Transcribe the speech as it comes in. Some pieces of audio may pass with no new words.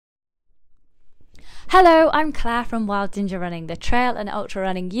Hello, I'm Claire from Wild Ginger Running, the trail and ultra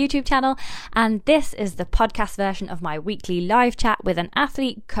running YouTube channel, and this is the podcast version of my weekly live chat with an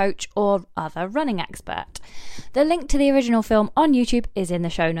athlete, coach, or other running expert. The link to the original film on YouTube is in the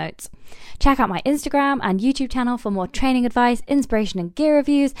show notes. Check out my Instagram and YouTube channel for more training advice, inspiration, and gear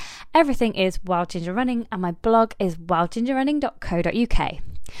reviews. Everything is Wild Ginger Running, and my blog is wildgingerrunning.co.uk.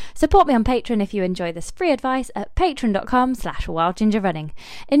 Support me on Patreon if you enjoy this free advice at patreon.com/wildgingerrunning.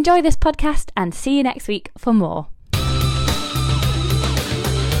 Enjoy this podcast and see you next week for more.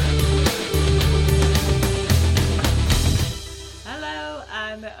 Hello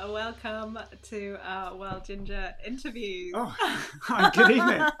and welcome to our Wild Ginger interviews. Oh, hi, good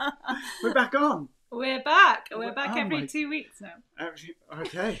evening. We're back on. We're back. We're back every 2 weeks now.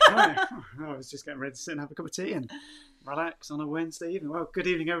 Okay. Right. I was just getting ready to sit and have a cup of tea and relax on a Wednesday evening. Well, good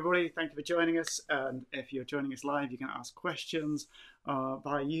evening, everybody. Thank you for joining us. And if you're joining us live, you can ask questions via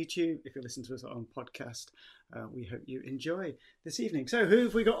YouTube. If you listen to us on podcast, we hope you enjoy this evening. So, who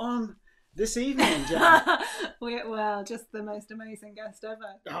have we got on this evening, Jen? Well, just the most amazing guest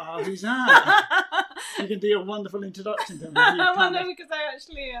ever. Oh, who's that? You can do a wonderful introduction to him. Well, no, because I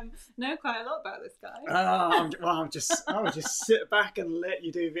actually know quite a lot about this guy. I'll just sit back and let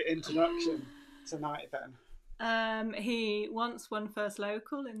you do the introduction tonight then. He once won first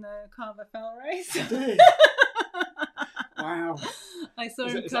local in the Carver Fell race. Did he? Wow. I saw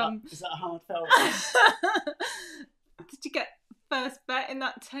him come. Is that a hard fell race? Did you get first bet in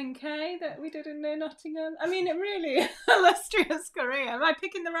that 10k that we did in Nottingham? I mean, it really illustrious career. Am I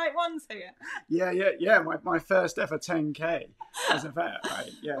picking the right ones here? Yeah. My first ever 10k as a vet,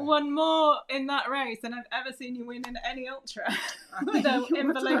 right? Yeah. One more in that race than I've ever seen you win in any ultra with an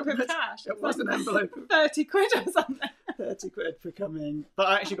envelope of cash. It was an envelope of 30 quid or something. 30 quid for coming. But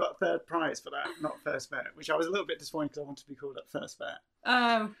I actually got third prize for that, not first vet, which I was a little bit disappointed because I wanted to be called up first vet.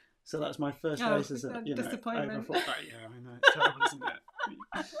 So that's my first race as a disappointment. I know, it's terrible, isn't it?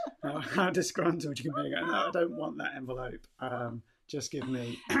 How disgruntled you can be. No, I don't want that envelope. Just give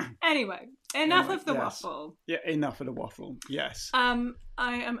me. Anyway, enough of the waffle. Yeah, enough of the waffle. Yes. I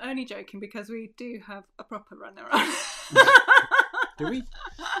am only joking because we do have a proper runner on. Do we?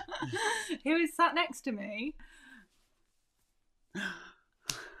 Who is sat next to me?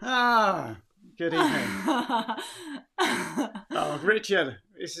 Good evening. Oh, Richard,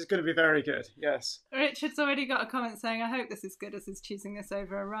 this is going to be very good. Yes. Richard's already got a comment saying, "I hope this is good as he's choosing this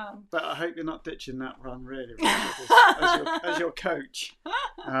over a run." But I hope you're not ditching that run, really, Richard, as your coach.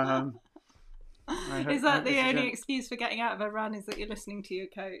 Is that the only excuse for getting out of a run? Is that you're listening to your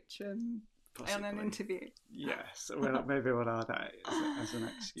coach and on an interview? Yes. Well, maybe we'll add that as an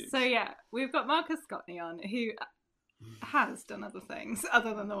excuse. So yeah, we've got Marcus Scotney on, who has done other things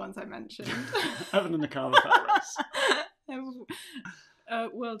other than the ones I mentioned. Other than the Carver Fell race.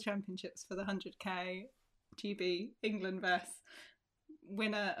 World Championships for the 100k, GB, England vest,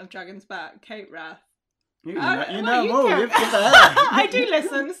 winner of Dragon's Back, Kate Rath. You know more. You're there. I do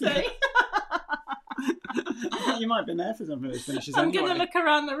listen, see? I think you might have been there for some of those finishes. I'm going to look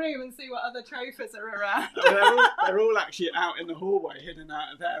around the room and see what other trophies are around. They're all actually out in the hallway, hidden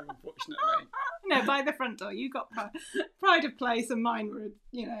out of there, unfortunately. No, by the front door. You got pride of place, and mine were,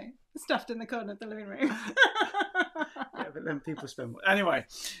 stuffed in the corner of the living room. Yeah, but then people spend more. Anyway,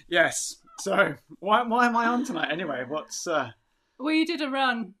 yes. So, why am I on tonight? Anyway, what's... Well, you did a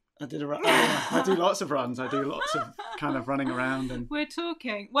run. I did a run. I do lots of runs. I do lots of kind of running around and. We're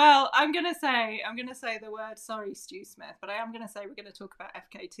talking. Well, I'm gonna say the word. Sorry, Stu Smith, but I am gonna say we're gonna talk about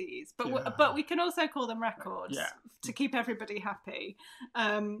FKTs. But we can also call them records to keep everybody happy.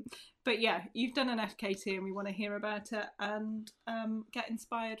 But yeah, you've done an FKT and we want to hear about it and get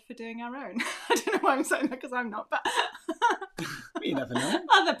inspired for doing our own. I don't know why I'm saying that because I'm not, but you never know.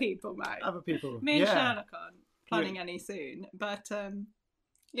 Other people might. Other people. Me and Sherlock aren't planning any soon, but.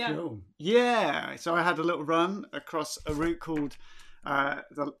 Yeah. Cool. Yeah. So I had a little run across a route called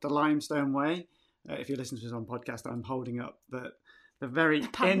the Limestone Way. If you listen to this on podcast, I'm holding up the very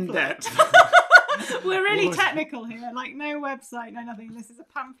in-depth. We're really technical here. Like no website, no nothing. This is a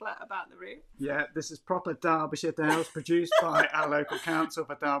pamphlet about the route. Yeah, this is proper Derbyshire Dales, produced by our local council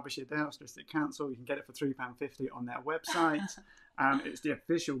for Derbyshire Dales District Council. You can get it for £3.50 on their website, and it's the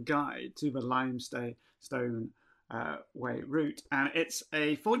official guide to the Limestone Way route, and it's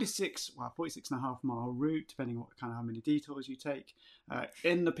a 46 and a half mile route, depending on how many detours you take,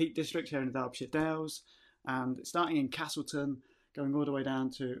 in the Peak District here in the Derbyshire Dales, and starting in Castleton, going all the way down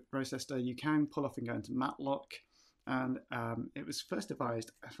to Rochester. You can pull off and go into Matlock, and it was first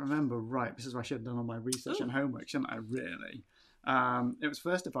devised, if I remember right, this is what I should have done on my research and homework, shouldn't I, really? It was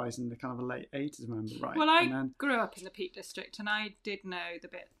first devised in the kind of the late 80s, if I remember right. Well, I grew up in the Peak District, and I did know the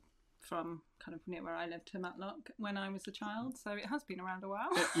bit from kind of near where I lived to Matlock when I was a child, so it has been around a while.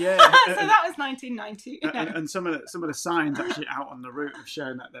 Yeah. So that was 1990. And some of the signs actually out on the route have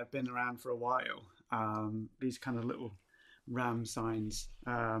shown that they've been around for a while. These kind of little ram signs.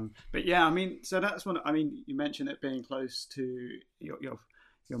 But yeah, I mean, so that's one. I mean, you mentioned it being close to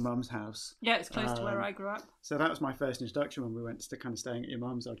your mum's house. Yeah, it's close to where I grew up. So that was my first introduction when we went to kind of staying at your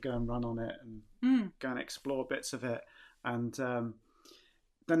mum's. I'd go and run on it and go and explore bits of it. And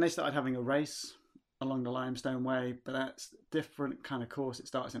then they started having a race along the Limestone Way, but that's different kind of course. It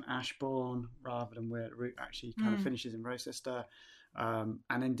starts in Ashbourne rather than where the route actually kind of finishes in Rochester. And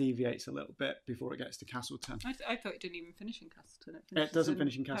then deviates a little bit before it gets to Castleton. I thought it didn't even finish in Castleton. It doesn't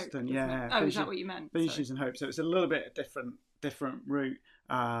finish in Castleton. Hope, yeah. Oh, is that what you meant? Finishes in Hope, so it's a little bit different route.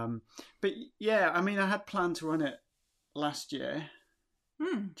 But yeah, I mean, I had planned to run it last year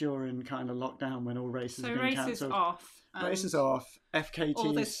during kind of lockdown when all races have been cancelled. So races off. Races off. FKTs.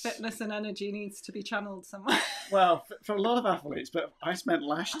 All this fitness and energy needs to be channeled somewhere. Well, for a lot of athletes, but I spent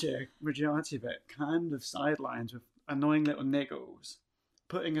last year, majority of it, kind of sidelines with annoying little niggles,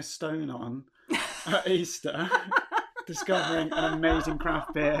 putting a stone on at Easter, discovering an amazing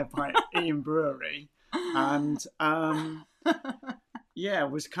craft beer by Ian Brewery, and yeah,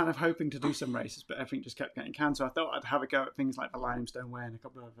 was kind of hoping to do some races, but everything just kept getting cancelled. I thought I'd have a go at things like the Limestone Way and a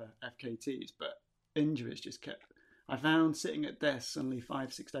couple of FKTs, but injuries just kept. I found sitting at desks only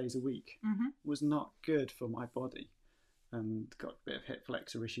 5-6 days a week was not good for my body, and got a bit of hip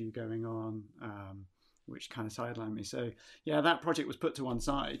flexor issue going on, which kind of sidelined me. So yeah, that project was put to one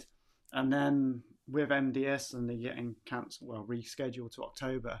side, and then with MDS and the getting cancelled, well, rescheduled to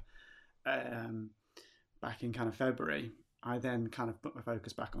October, back in kind of February, I then kind of put my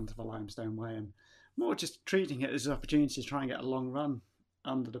focus back onto the Limestone Way and more just treating it as an opportunity to try and get a long run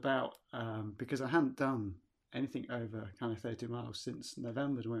under the belt, because I hadn't done anything over kind of 30 miles since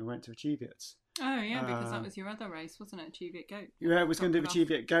November when we went to Achieviots. Oh yeah, because that was your other race, wasn't it? Achieveit Goat. Yeah, I was going to do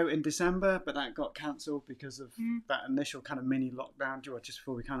Achieveit Goat in December, but that got cancelled because of that initial kind of mini lockdown, just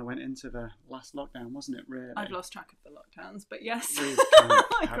before we kind of went into the last lockdown, wasn't it? Really, I've lost track of the lockdowns, but yes,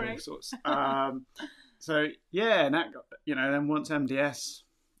 I agree. All sorts. So yeah, and that got, then once MDS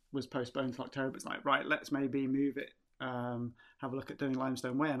was postponed to October, it's like, right, let's maybe move it, have a look at doing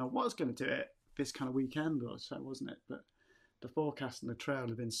Limestone Way, and I was going to do it this kind of weekend or so, wasn't it? But the forecast and the trail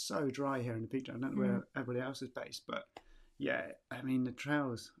have been so dry here in the Peak District. I don't know where everybody else is based, but yeah, I mean, the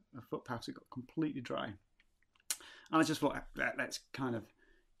trails, the footpaths have got completely dry. And I just thought, let's kind of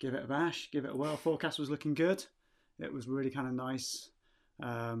give it a bash, give it a whirl. Forecast was looking good. It was really kind of nice.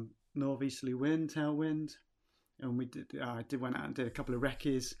 Northeasterly wind, tailwind. And we went out and did a couple of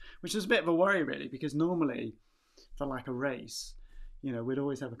recce's, which was a bit of a worry really, because normally for like a race, we'd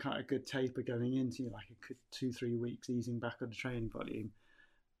always have a kind of good taper going into like a good 2-3 weeks easing back on the training volume.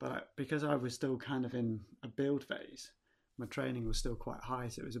 But because I was still kind of in a build phase, my training was still quite high.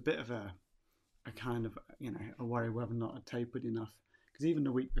 So it was a bit of a kind of, a worry whether or not I'd tapered enough. Because even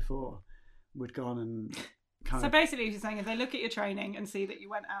the week before, we'd gone and So basically what you're saying is they look at your training and see that you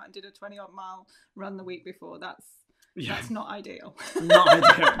went out and did a 20-odd mile run the week before. That's not ideal. Not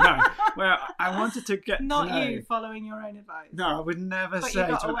ideal, no. Well, I wanted to get not to know. you following your own advice. No, I would never say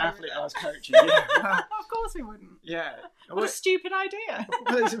to an athlete I was coaching. Of course we wouldn't. Yeah. What a stupid idea.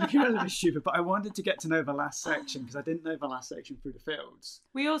 Well, it's incredibly stupid, but I wanted to get to know the last section because I didn't know the last section through the fields.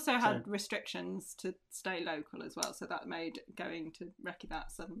 We also had restrictions to stay local as well, so that made going to Recce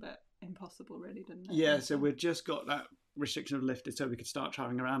that some bit impossible, really, didn't it? Yeah, so we'd just got that restriction lifted so we could start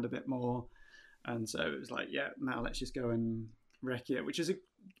travelling around a bit more. And so it was like, yeah, now let's just go and recce it, which is,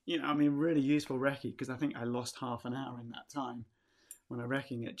 really useful recce, because I think I lost half an hour in that time when I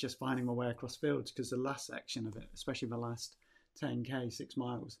recceing it, just finding my way across fields, because the last section of it, especially the last 10k, 6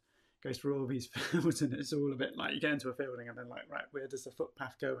 miles, goes through all these fields, and it's all a bit like you get into a fielding and then like, right, where does the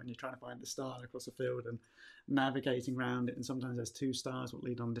footpath go? And you're trying to find the star across the field and navigating around it, and sometimes there's 2 stars that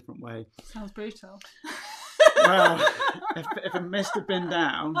lead on a different way. Sounds brutal. Well, if a mist had been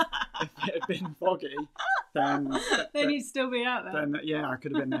down, if it had been foggy, then you'd still be out there. Then yeah, I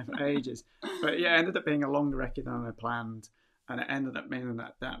could have been there for ages. But yeah, it ended up being a longer recce than I planned, and it ended up meaning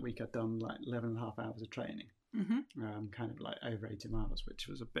that week I'd done like 11.5 hours of training, kind of like over 80 miles, which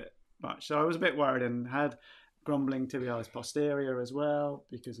was a bit much. So I was a bit worried and had grumbling tibialis posterior as well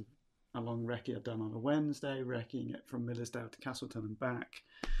because of a long recce I'd done on a Wednesday, recceing it from Millersdale to Castleton and back.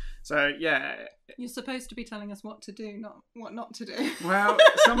 So yeah, you're supposed to be telling us what to do, not what not to do. Well,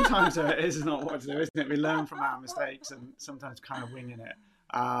 sometimes it is not what to do, isn't it? We learn from our mistakes and sometimes kind of winging it.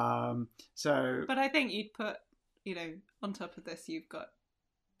 But I think you'd put, on top of this, you've got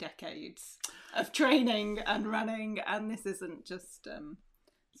decades of training and running, and this isn't just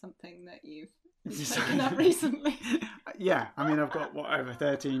something that you've taken up recently? Yeah, I mean, I've got over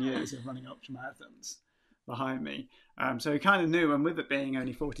 13 years of running ultramarathons behind me, so we kind of knew, and with it being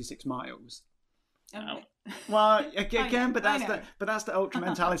only 46 miles. Well, again, but that's the ultra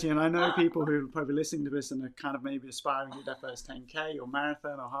mentality, and I know people who are probably listening to this and are kind of maybe aspiring to do their first 10k or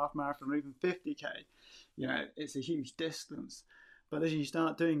marathon or half marathon or even 50k. You know, it's a huge distance, but as you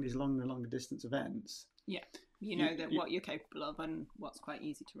start doing these longer and longer distance events, you know what you're capable of and what's quite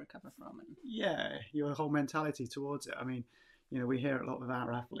easy to recover from. And your whole mentality towards it. I mean, you know, we hear a lot with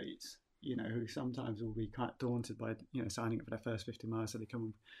our athletes, you know, who sometimes will be quite daunted by, you know, signing up for their first 50 miles, so they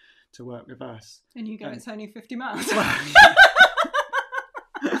come to work with us. And you go, it's only 50 miles.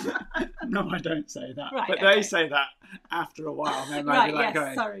 No, I don't say that. Right, but they say that after a while. And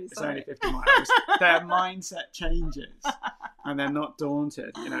they're it's only 50 miles. Their mindset changes and they're not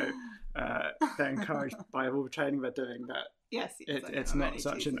daunted. You know, they're encouraged by all the training they're doing that it's not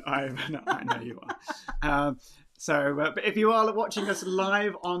such an... I know you are. But if you are watching us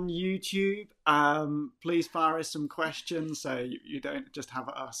live on YouTube, please fire us some questions so you don't just have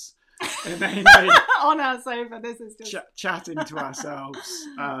us on our sofa. This is just chatting to ourselves.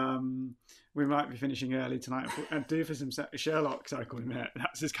 We might be finishing early tonight. And Doofus himself, Sherlock, sorry, I call him that.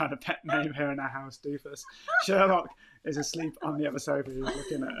 That's his kind of pet name here in our house, Doofus. Sherlock is asleep on the other sofa. He's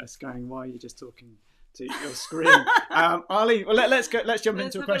looking at us, going, "Why are you just talking to your screen?" Arlene, well, let's jump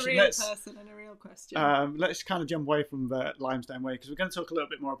into a question. Person and a real question. Let's kind of jump away from the Limestone Way, because we're going to talk a little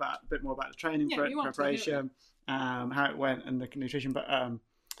bit more about the training preparation, how it went, and the nutrition. But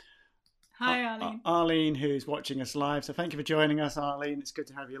hi, Arlene. Arlene, who's watching us live. So thank you for joining us, Arlene. It's good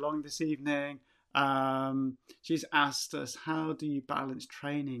to have you along this evening. She's asked us, how do you balance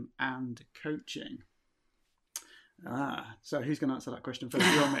training and coaching? So who's going to answer that question first?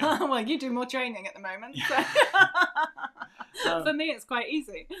 You or me? Well, you do more training at the moment. So. For me, it's quite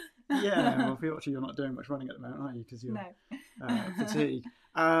easy. Well, fortunately, you're not doing much running at the moment, are you? Because you're fatigued.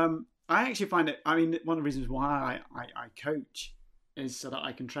 I actually find it, I mean, one of the reasons why I coach is so that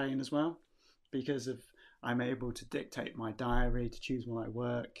I can train as well, because I'm able to dictate my diary, to choose when I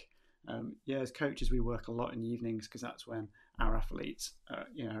work. As coaches, we work a lot in the evenings because that's when our athletes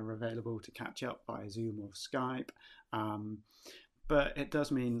are available to catch up via Zoom or Skype. But it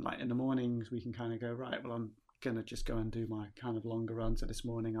does mean, like, in the mornings we can kind of go, right, well, I'm going to just go and do my kind of longer run. So this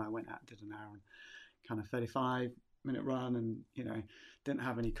morning I went out and did an hour and kind of 35-minute run, and, you know, didn't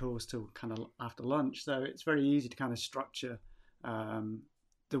have any calls till kind of after lunch. So it's very easy to kind of structure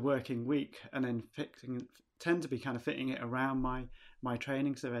the working week, and then tend to be kind of fitting it around my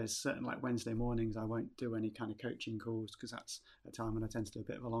training. So there's certain, like, Wednesday mornings I won't do any kind of coaching calls because that's a time when I tend to do a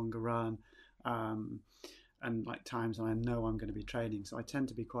bit of a longer run, and like times when I know I'm going to be training. So I tend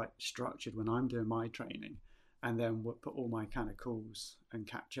to be quite structured when I'm doing my training, and then put all my kind of calls and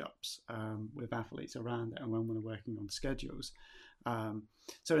catch ups with athletes around it, and when we're working on schedules.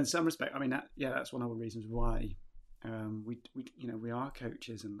 So in some respect, I mean, that's one of the reasons why we are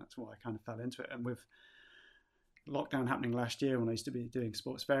coaches, and that's why I kind of fell into it. And with lockdown happening last year, when I used to be doing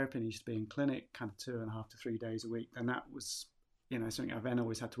sports therapy and I used to be in clinic kind of 2.5 to 3 days a week, then that was, you know, something I've then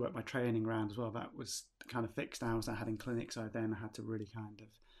always had to work my training around as well. That was the kind of fixed hours I had in clinic, so I then had to really kind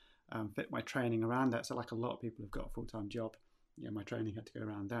of fit my training around that. So like a lot of people who've got a full-time job, my training had to go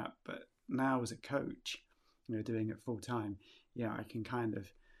around that. But now as a coach, doing it full-time, I can kind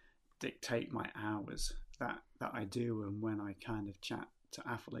of dictate my hours that I do and when I kind of chat to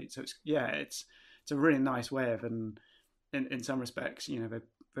athletes. So it's a really nice way of, and in some respects,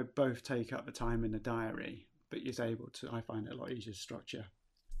 they both take up the time in the diary, but you're able to, I find it a lot easier to structure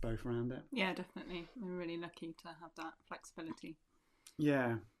both around it. Yeah, definitely. We're really lucky to have that flexibility.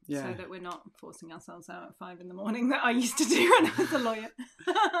 Yeah. So that we're not forcing ourselves out at 5 a.m. that I used to do when I was a lawyer.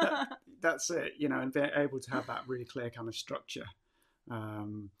 That's it, and being able to have that really clear kind of structure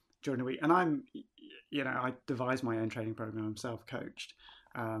during the week. And I devise my own training program. I'm self-coached,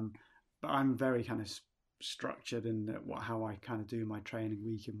 but I'm very kind of structured in how I kind of do my training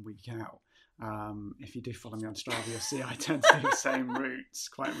week in, week out. If you do follow me on Strava, you'll see I tend to do the same routes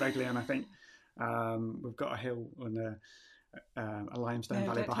quite regularly. And I think we've got a hill on a limestone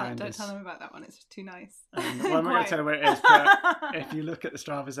valley behind us. Don't tell them about that one. It's too nice. Well, I'm not going to tell you where it is, but if you look at the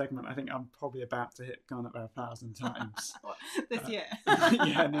Strava segment, I think I'm probably about to hit gone up there 1,000 times. What, this year?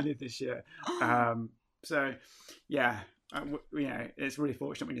 Yeah, nearly this year. It's really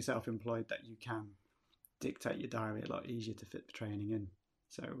fortunate when you're self-employed that you can dictate your diary a lot easier to fit the training in.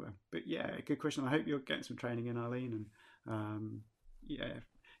 So, but yeah, good question. I hope you're getting some training in, Arlene. And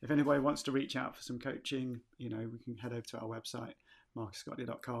if anybody wants to reach out for some coaching, we can head over to our website,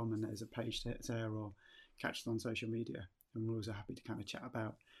 marcusscottly.com, and there's a page there, or catch us on social media. And we're also happy to kind of chat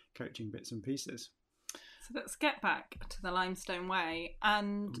about coaching bits and pieces. So let's get back to the Limestone Way,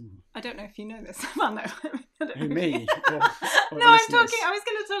 and I don't know if you know this. Well, no. Who, me? Or no, I'm talking. I was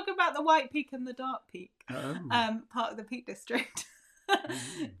going to talk about the White Peak and the Dark Peak, part of the Peak District,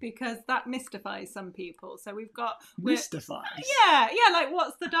 because that mystifies some people. So we've got mystifies. Yeah, like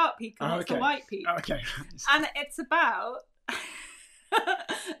what's the Dark Peak and what's the White Peak? Okay, and it's about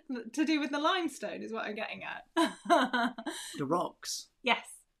to do with the limestone, is what I'm getting at. The rocks.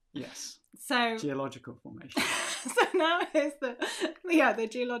 Yes. So geological formation. So now here's the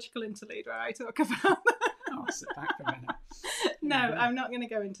geological interlude where I talk about. I'll sit back for a minute. No, I'm not going to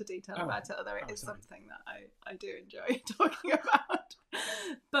go into detail about it, although it is something that I do enjoy talking about.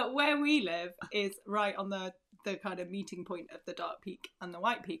 But where we live is right on the kind of meeting point of the Dark Peak and the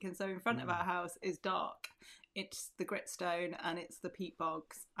White Peak, and so in front of our house is dark. It's the Gritstone and it's the peat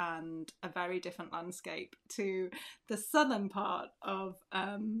bogs, and a very different landscape to the southern part of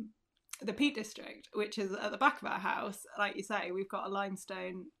the Peak District, which is at the back of our house. Like you say, we've got a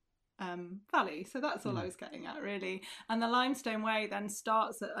limestone valley, so that's all I was getting at, really. And the Limestone Way then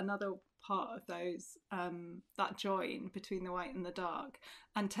starts at another part of those that join between the white and the dark,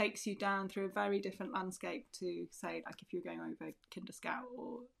 and takes you down through a very different landscape to, say, like if you're going over Kinderscout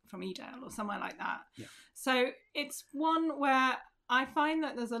or from Edale or somewhere like that. So it's one where I find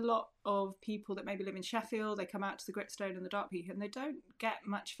that there's a lot of people that maybe live in Sheffield, they come out to the Gritstone and the Dark Peak, and they don't get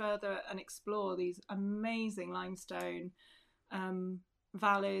much further and explore these amazing limestone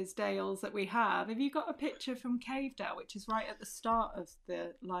valleys, dales that we have. Have you got a picture from Cavedale, which is right at the start of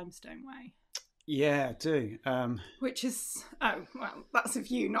the Limestone Way? Yeah, I do. Which is, that's a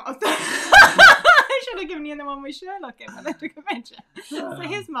view, not of the... I should have given you the one with Sherlock in when they took a picture. So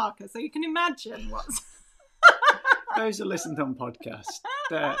here's Marcus, so you can imagine what's... Those who listen on podcasts,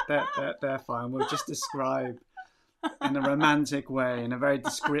 they're fine. We'll just describe in a romantic way, in a very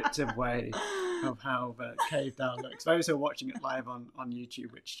descriptive way, of how Cavedale looks. Those who are watching it live on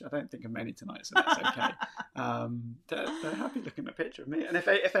YouTube, which I don't think are many tonight, so that's okay. They're happy looking at a picture of me. And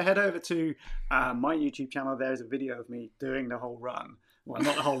if I head over to my YouTube channel, there's a video of me doing the whole run. Well,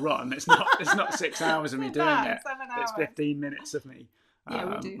 not the whole run. It's not 6 hours of me doing it. It's 15 minutes of me. We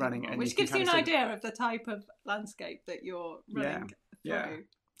do running it, which gives you an idea of the type of landscape that you're running through.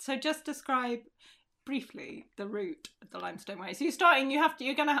 So just describe briefly the route of the Limestone Way. So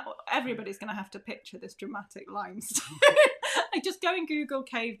everybody's gonna have to picture this dramatic limestone. Just go and Google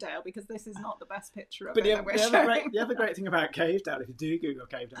Cavedale, because this is not the best picture of it. The other great thing about Cavedale, if you do Google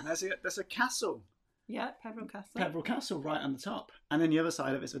Cavedale, there's a castle. Yeah, Peveril Castle. Peveril Castle right on the top, and then the other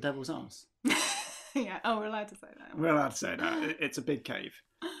side of it's the Devil's Arse. Yeah. Oh, we're allowed to say that. We're allowed to say that. It's a big cave.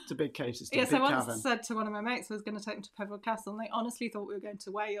 It's a big cave system. Yes, I once said to one of my mates I was going to take them to Peveril Castle, and they honestly thought we were going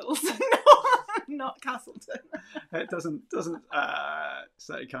to Wales, not Castleton. It doesn't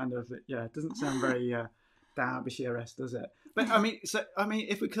say kind of, it doesn't sound very Derbyshire-esque, does it? But I mean,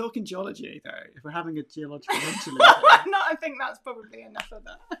 if we're talking geology, though, if we're having a geological interlude, I think that's probably enough of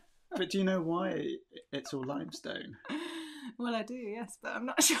that. But do you know why it's all limestone? Well, I do, yes, but I'm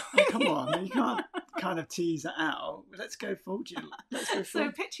not sure. Oh, come on, you can't kind of tease it out. Let's go full.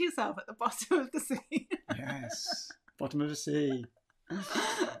 So picture yourself at the bottom of the sea. Yes, bottom of the sea.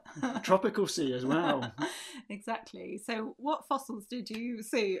 Tropical sea as well. Exactly. So what fossils did you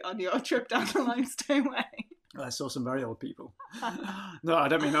see on your trip down the Limestone Way? I saw some very old people. No, I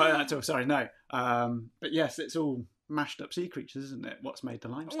don't mean that at all. Sorry, no. But yes, it's all mashed up sea creatures, isn't it? What's made the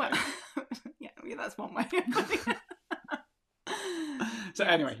limestone? Well, yeah, that's one way of putting it. So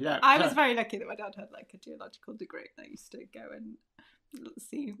anyway, I was very lucky that my dad had like a geological degree. I used to go and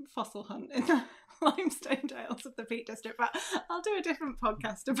see fossil hunt in the limestone dales of the Peak District, but I'll do a different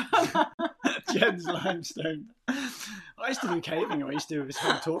podcast about that. Jen's limestone. I used to do caving. I used to do this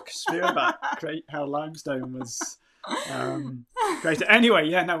whole talk sphere about how limestone was great. Anyway,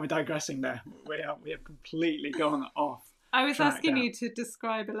 we're digressing there. We have completely gone off. I was asking you to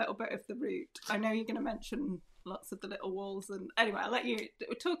describe a little bit of the route. I know you're going to mention lots of the little walls, and anyway, I'll let you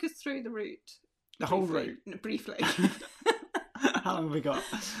talk us through the route. Whole route? Briefly. How long have we got?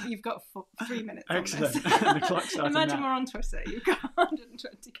 You've got 3 minutes. Excellent. On this. The clock's starting Imagine now. we're on Twitter. You've got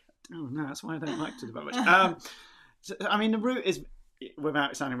 120. Oh no, that's why I don't like to do that much. So, I mean, the route is,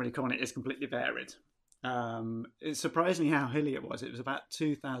 without sounding really corny, is completely varied. It's surprising how hilly it was. It was about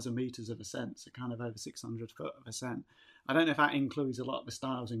 2,000 metres of ascent, so kind of over 600 foot of ascent. I don't know if that includes a lot of the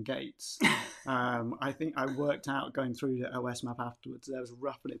stiles and gates. I think I worked out, going through the OS map afterwards, there was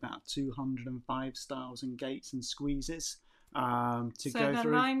roughly about 205 stiles and gates and squeezes to go through. So the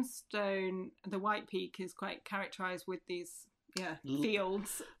limestone, the White Peak, is quite characterised with these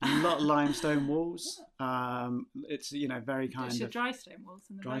fields. Limestone walls. It's very kind of dry stone walls,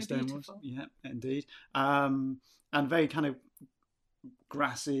 and dry stone walls. Yeah, indeed. And very kind of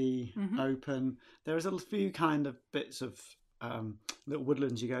grassy, open. There's a few kind of bits of little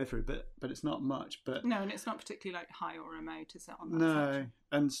woodlands you go through, but it's not much. But no, and it's not particularly high or remote, is it? On that section?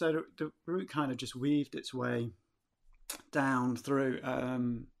 And so the route kind of just weaved its way down through.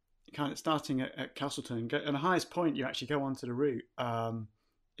 Kind of starting at Castleton, and the highest point you actually go onto the route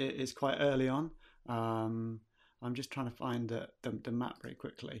it is quite early on. I'm just trying to find the map very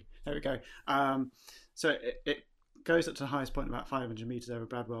quickly. There we go. So it goes up to the highest point, about 500 metres over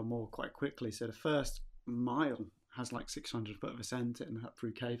Bradwell Moor, quite quickly. So the first mile has like 600 foot of ascent and up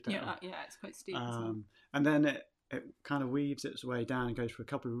through Cavedale. Yeah, it's quite steep. Isn't it? And then it kind of weaves its way down and goes through a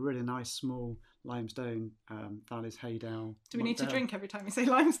couple of really nice small limestone valleys, Haydale. Do we need to drink every time we say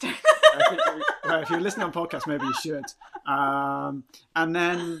limestone? Well, if you're listening on podcast, maybe you should. And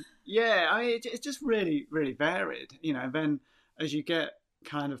then, it's just really, really varied. Then as you get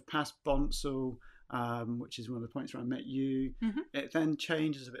kind of past Bonsall, which is one of the points where I met you, it then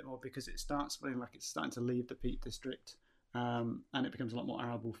changes a bit more because it starts feeling like it's starting to leave the Peak District, and it becomes a lot more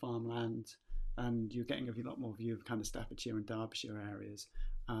arable farmland. And you're getting a lot more view of kind of Staffordshire and Derbyshire areas.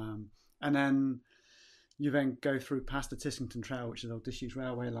 And then you then go through past the Tissington Trail, which is the old disused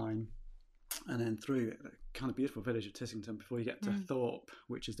railway line, and then through the kind of beautiful village of Tissington before you get to Thorpe,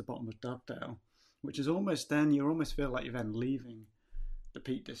 which is the bottom of Dovedale, which is you almost feel like you're then leaving the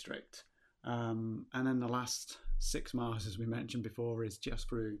Peak District. And then the last 6 miles, as we mentioned before, is just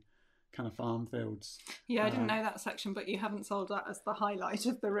through kind of farm fields. I didn't know that section, but you haven't sold that as the highlight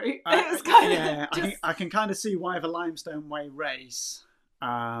of the route. I can kind of see why the Limestone Way race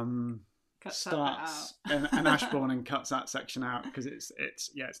starts in Ashbourne and cuts that section out, because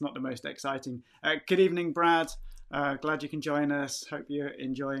it's not the most exciting. Good evening, Brad. Glad you can join us. Hope you're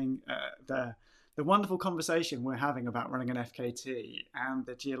enjoying the wonderful conversation we're having about running an FKT and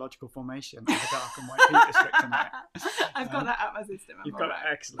the geological formation of the Dark and White Peak District tonight. I've got that out my system. You've got it.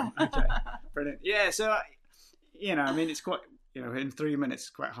 Excellent. Okay, brilliant. Yeah, so it's quite in 3 minutes it's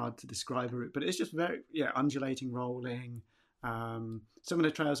quite hard to describe a route, but it's just very undulating, rolling. Some of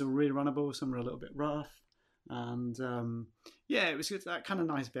the trails are really runnable, some are a little bit rough, and it was that kind of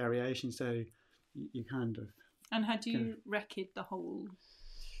nice variation. So you kind of. And had you recce'd the whole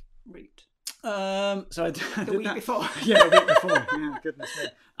route? So I did the week before. The week before. Yeah, goodness me.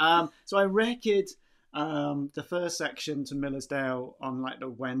 So I recce'd the first section to Millersdale on like the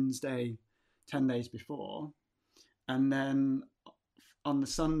Wednesday, 10 days before, and then on the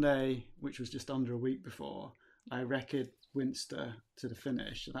Sunday, which was just under a week before, I recce'd Winster to the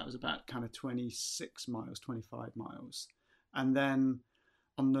finish. So that was about kind of 26 miles, 25 miles, and then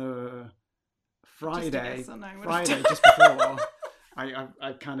on the Friday just before.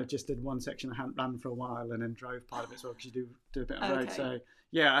 I kind of just did one section I hadn't run for a while, and then drove part of it as well, because you do a bit of road. So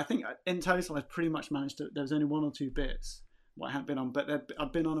I think in total I pretty much managed to. There was only 1 or 2 bits what I hadn't been on, but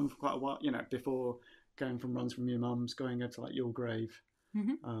I've been on them for quite a while. Before going from runs from your mum's, going over to like Your Grave,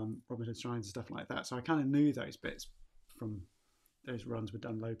 Robin Hood Shrines and stuff like that. So I kind of knew those bits from those runs were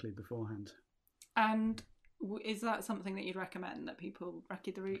done locally beforehand. And is that something that you'd recommend, that people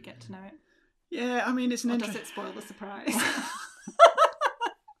recce the route, get to know it? Yeah, I mean, it's an does it spoil the surprise?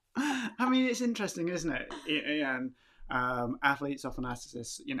 I mean, it's interesting, isn't it? And athletes often ask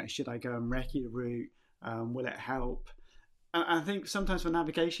us, should I go and recce the route? Will it help? And I think sometimes for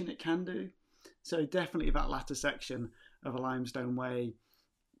navigation it can do. So definitely that latter section of a Limestone Way,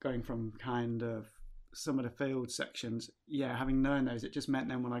 going from kind of some of the field sections, having known those, it just meant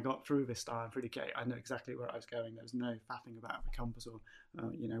then when I got through this style and through the gate, I knew exactly where I was going. There was no faffing about the compass or,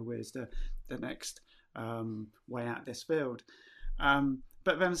 where's the next way out this field.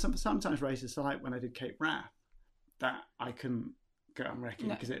 But then sometimes races, so like when I did Cape Wrath, that I couldn't go and recce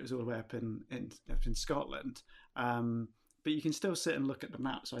because it was all the way up in Scotland. But you can still sit and look at the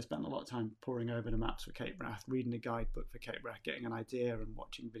map. So I spent a lot of time poring over the maps for Cape Wrath, reading the guidebook for Cape Wrath, getting an idea, and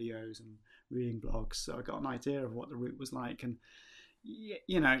watching videos and reading blogs. So I got an idea of what the route was like. And,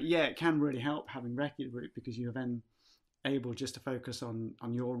 it can really help having recce'd the route, because you're then able just to focus on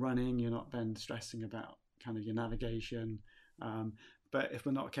your running. You're not then stressing about kind of your navigation. But if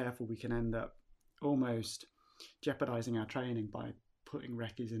we're not careful, we can end up almost jeopardising our training by putting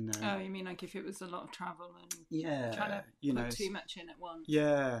recce's in there. Oh, you mean like if it was a lot of travel and trying to put too much in at once?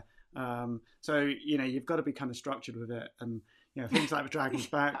 Yeah. So, you've got to be kind of structured with it. And, things like the Dragon's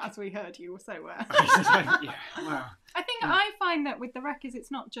Back. As we heard, you so were. Yeah, wow. I think I find that with the Recce's,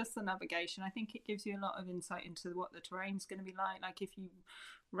 it's not just the navigation. I think it gives you a lot of insight into what the terrain's going to be like. Like if you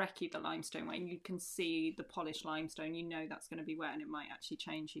recce the limestone way and you can see the polished limestone, you know that's going to be wet, and it might actually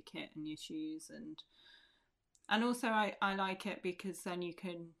change your kit and your shoes. And also I like it because then you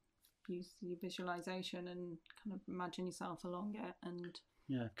can use the visualization and kind of imagine yourself along it. And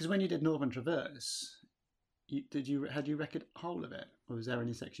yeah, because when you did Northern Traverse, had you recce'd whole of it, or was there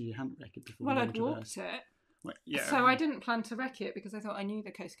any section you hadn't recce'd before? Well, I'd walked it. Well, yeah. So I didn't plan to recce it because I thought I knew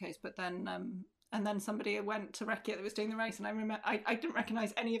the coast to coast, but then and then somebody went to recce it that was doing the race, and I didn't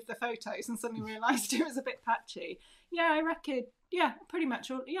recognise any of the photos, and suddenly realised it was a bit patchy. Yeah, I recce'd. Yeah, pretty much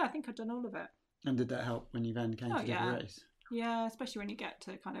all. Yeah, I think I'd done all of it. And did that help when you then came to do the race? Yeah, especially when you get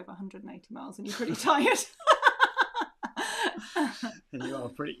to kind of 180 miles and you're pretty tired. And you are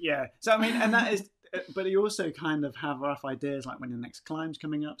pretty, yeah. So I mean, and that is, but you also kind of have rough ideas like when the next climb's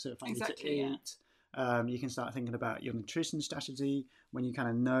coming up. So if I need to eat, you can start thinking about your nutrition strategy when you kind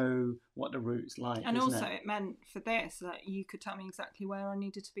of know what the route's like. And also, it meant for this that you could tell me exactly where I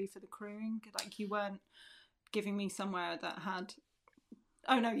needed to be for the crewing. Like you weren't giving me somewhere that had.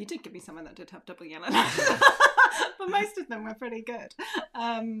 Oh no, you did give me somewhere that did have double yellow. But most of them were pretty good.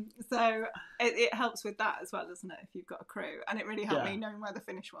 So it helps with that as well, doesn't it, if you've got a crew? And it really helped me knowing where the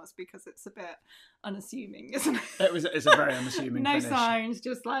finish was, because it's a bit unassuming, isn't it? It's a very unassuming no finish. Signs,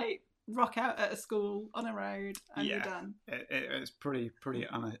 just like rock out at a school on a road and you're done. It's pretty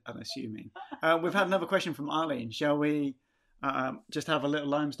unassuming. We've had another question from Arlene. Shall we just have a little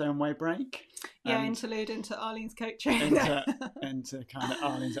Limestone Way break? Interlude into Arlene's coaching. into kind of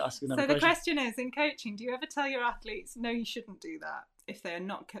Arlene's asking another question. So the question is, in coaching, do you ever tell your athletes, no, you shouldn't do that if they're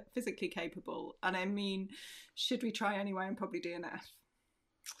not physically capable? And I mean, should we try anyway and probably DNF?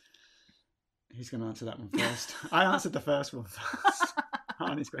 Who's going to answer that one first? I answered the first one first.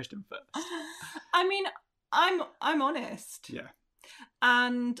 Arlene's question first. I mean, I'm honest. Yeah.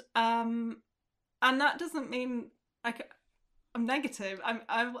 And that doesn't mean I'm negative.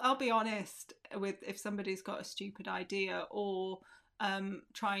 I'll be honest with if somebody's got a stupid idea or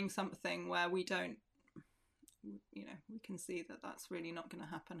trying something where we don't, we can see that that's really not going to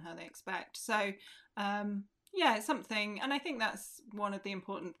happen how they expect. So it's something, and I think that's one of the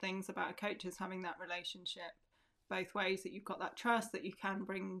important things about a coach, is having that relationship both ways, that you've got that trust, that you can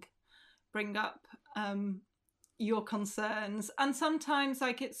bring up your concerns. And sometimes,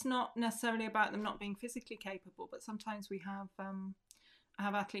 like, it's not necessarily about them not being physically capable, but sometimes we have I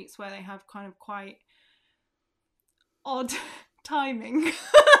have athletes where they have kind of quite odd timing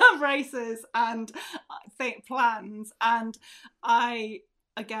of races and plans, and I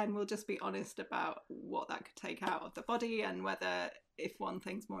again will just be honest about what that could take out of the body, and whether, if one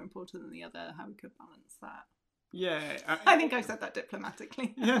thing's more important than the other, how we could balance that. Yeah, I think I said that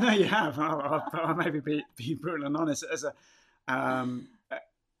diplomatically. Yeah, no, you have. I'll maybe be brutal and honest. As I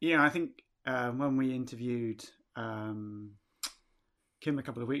think when we interviewed Kim a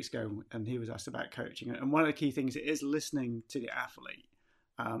couple of weeks ago, and he was asked about coaching, and one of the key things is listening to the athlete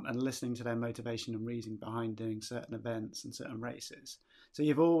and listening to their motivation and reasoning behind doing certain events and certain races. So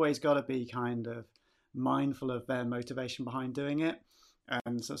you've always got to be kind of mindful of their motivation behind doing it.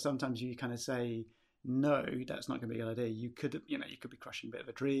 And so sometimes you kind of say, no, that's not going to be a good idea. You could be crushing a bit of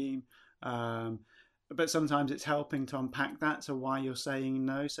a dream. But sometimes it's helping to unpack that. So why you're saying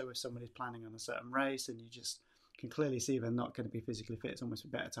no. So if somebody's planning on a certain race and you just can clearly see they're not going to be physically fit, it's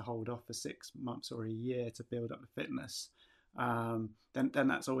almost better to hold off for 6 months or a year to build up the fitness. Then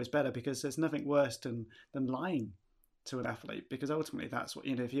that's always better, because there's nothing worse than lying to an athlete, because ultimately that's what,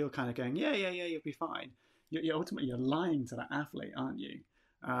 if you're kind of going, yeah, you'll be fine. You're ultimately lying to that athlete, aren't you?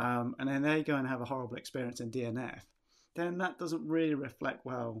 And then they go and have a horrible experience in DNF, then that doesn't really reflect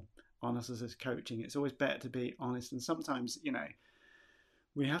well on us as coaching. It's always better to be honest. And sometimes,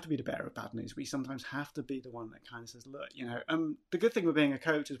 we have to be the bearer of bad news. We sometimes have to be the one that kind of says, look, the good thing with being a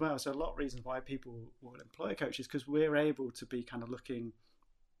coach as well, so a lot of reasons why people will employ a coach is because we're able to be kind of looking,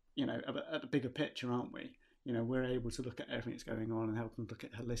 at the bigger picture, aren't we? We're able to look at everything that's going on and help them look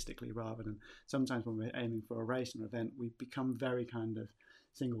at it holistically, rather than sometimes when we're aiming for a race or event, we become very kind of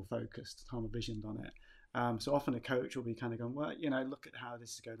single focused, tunnel visioned on it. So often a coach will be kind of going, well, look at how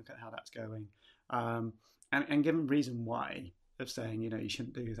this is going, look at how that's going, and give them reason why of saying, you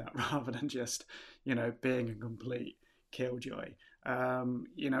shouldn't do that, rather than just, being a complete killjoy.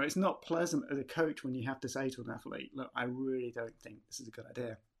 It's not pleasant as a coach when you have to say to an athlete, look, I really don't think this is a good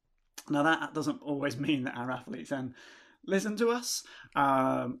idea. Now that doesn't always mean that our athletes then listen to us,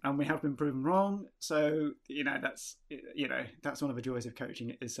 and we have been proven wrong. So that's one of the joys of coaching.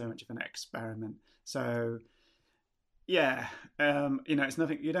 It is so much of an experiment. So Yeah, it's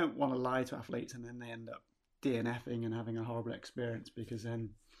nothing. You don't want to lie to athletes and then they end up DNFing and having a horrible experience, because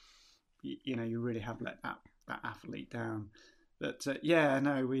then you really have let that athlete down. But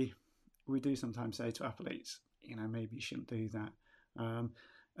no, we do sometimes say to athletes, maybe you shouldn't do that.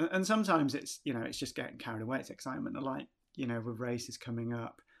 And sometimes it's just getting carried away. It's excitement. Like, with races coming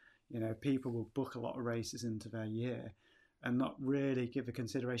up, people will book a lot of races into their year and not really give the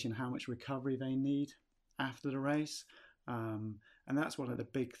consideration how much recovery they need after the race. And that's one of the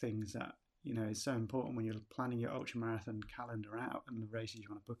big things that, is so important when you're planning your ultramarathon calendar out and the races you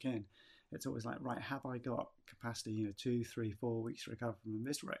want to book in. It's always like, right, have I got capacity, 2, 3, 4 weeks to recover from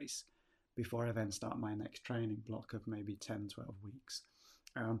this race before I then start my next training block of maybe 10, 12 weeks?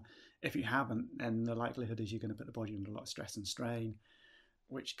 If you haven't, then the likelihood is you're going to put the body under a lot of stress and strain,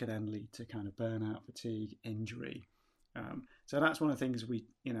 which could then lead to kind of burnout, fatigue, injury. So that's one of the things we,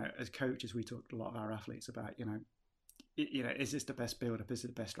 as coaches, we talk to a lot of our athletes about, is this the best build-up? Is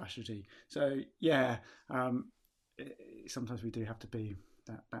it the best strategy? So, sometimes we do have to be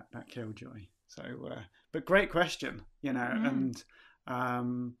that killjoy. So, but great question, and, I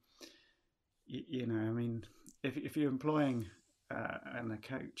mean, if you're employing and a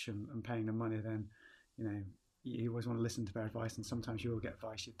coach and paying them money, then, you always want to listen to their advice, and sometimes you will get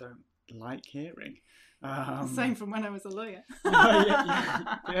advice you don't like hearing. Same from when I was a lawyer.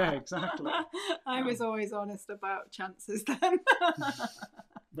 yeah, exactly. I was always honest about chances then.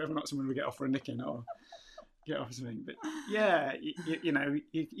 Whether or not someone would get off for a nicking or get off something, but yeah,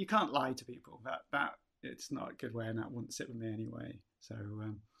 you can't lie to people. That it's not a good way, and that wouldn't sit with me anyway. So,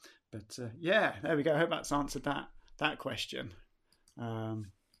 there we go. I hope that's answered that question.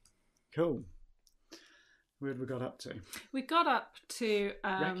 Cool. Where have we got up to? We got up to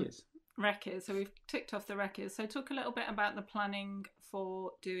Rekkers. So we've ticked off the Rekkers. So talk a little bit about the planning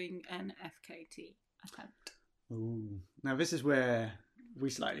for doing an FKT attempt. Ooh. Now this is where we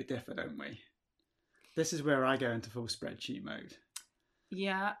slightly differ, don't we? This is where I go into full spreadsheet mode.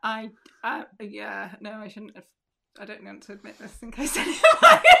 Yeah, I shouldn't have. I don't want to admit this in case anyone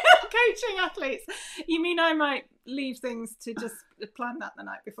coaching athletes. You mean I might leave things to just plan that the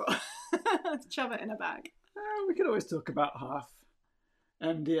night before? Shove it in a bag. We could always talk about half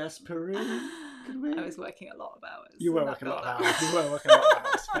MDS per room, could we? I was working a lot of hours. You were working a lot of hours. You were working a lot of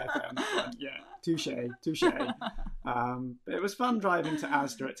hours. Fair play on that one. Yeah, touche. But it was fun driving to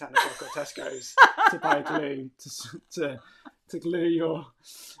Asda at 10 o'clock or Tesco's to buy glue to glue your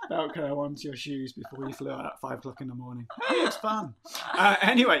Velcro onto your shoes before you flew out at 5 o'clock in the morning. It was fun.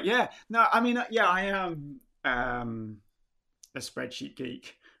 Anyway, yeah. No, I mean, I am a spreadsheet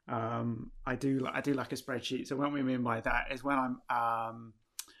geek. I do like a spreadsheet. So what we mean by that is when I'm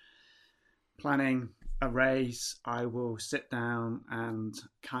planning a race, I will sit down and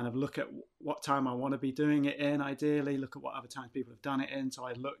kind of look at what time I want to be doing it in. Ideally, look at what other times people have done it in. So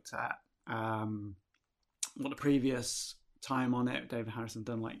I looked at what the previous time on it. David Harrison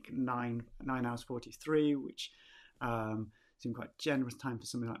done like 9 hours 43, which seemed quite generous time for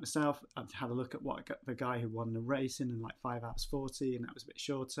somebody like myself. I've had a look at what the guy who won the race in like 5 hours 40, and that was a bit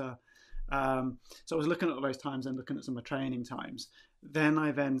shorter. So I was looking at all those times and looking at some of the training times. Then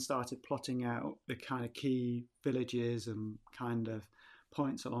I started plotting out the kind of key villages and kind of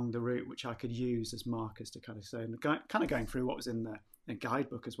points along the route which I could use as markers to kind of say, and kind of going through what was in the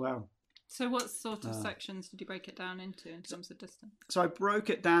guidebook as well. So what sort of sections did you break it down into in terms of distance? So I broke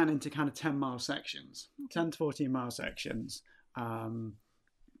it down into kind of 10-mile sections, 10 to 14-mile sections.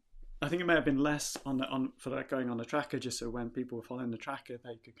 I think it may have been less for that going on the tracker, just so when people were following the tracker,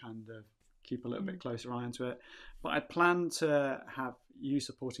 they could kind of keep a little bit closer eye onto it. But I planned to have you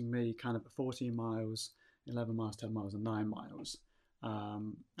supporting me kind of at 14 miles, 11 miles, 10 miles, and 9 miles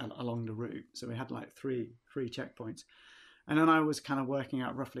along the route. So we had like three checkpoints. And then I was kind of working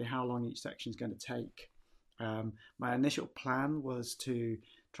out roughly how long each section is going to take. My initial plan was to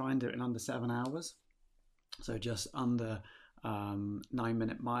try and do it in under 7 hours. So just under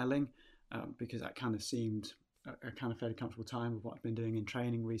 9-minute miling, because that kind of seemed a kind of fairly comfortable time with what I've been doing in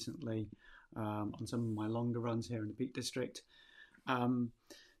training recently on some of my longer runs here in the Peak District.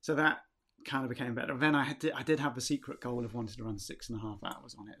 So that kind of became better. Then I did have the secret goal of wanting to run 6.5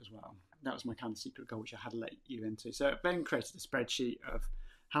 hours on it as well. That was my kind of secret goal, which I had let you into. So Ben created a spreadsheet of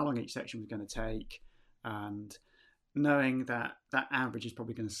how long each section was going to take, and knowing that average is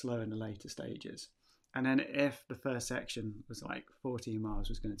probably going to slow in the later stages. And then if the first section was like 14 miles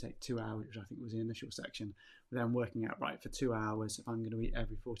was going to take 2 hours, which I think was the initial section, then working out, right, for 2 hours, if I'm going to eat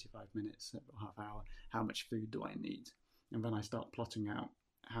every 45 minutes, every half hour, how much food do I need? And then I start plotting out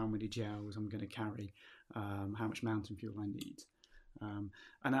how many gels I'm going to carry, how much mountain fuel I need. And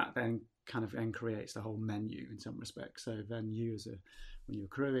that then kind of then creates the whole menu in some respects. So then when you were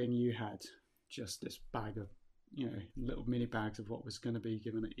crewing, you had just this bag of, little mini bags of what was going to be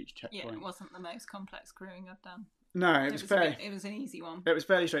given at each checkpoint. Yeah, it wasn't the most complex crewing I've done. No, it was an easy one. It was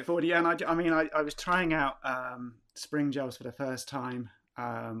fairly straightforward. Yeah, and I was trying out spring gels for the first time.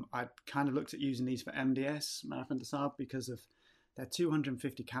 I kind of looked at using these for MDS, Marathon des Sables, because of they're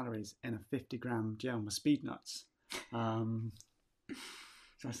 250 calories in a 50-gram gel. My speed nuts.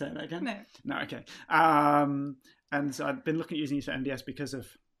 Should I say that again? No. Okay. And so I've been looking at using these for MDS because of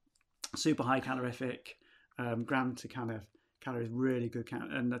super high calorific, gram to kind of calories, really good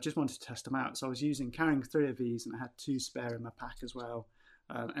count, and I just wanted to test them out. So I was carrying 3 of these, and I had 2 spare in my pack as well,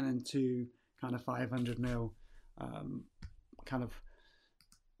 and then 2 kind of 500 ml kind of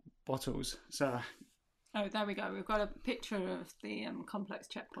bottles. So. Oh, there we go. We've got a picture of the complex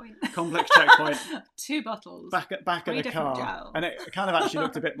checkpoint. 2 bottles. Back at the car. Gels. And it kind of actually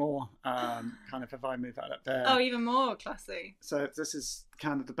looked a bit more, kind of, if I move that up there. Oh, even more classy. So this is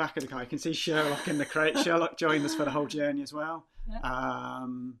kind of the back of the car. You can see Sherlock in the crate. Sherlock joined us for the whole journey as well.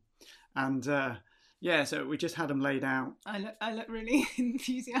 Yeah. So we just had them laid out. I look really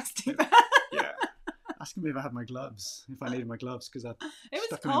enthusiastic. Yeah. Asking me if I had my gloves, if I needed my gloves, because I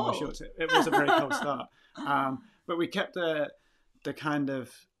stuck them cold. in my shorts. It was a very cold start. But we kept the kind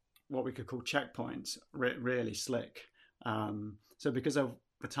of what we could call checkpoints really slick. So because of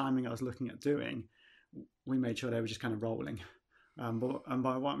the timing I was looking at doing, we made sure they were just kind of rolling. And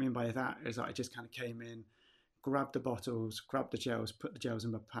by what I mean by that is that I just kind of came in, grabbed the bottles, grabbed the gels, put the gels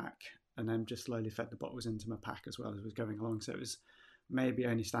in my pack, and then just slowly fed the bottles into my pack as well as I was going along. So it was maybe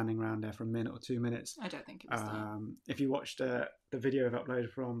only standing around there for a minute or 2 minutes. I don't think it was that. If you watched the video I've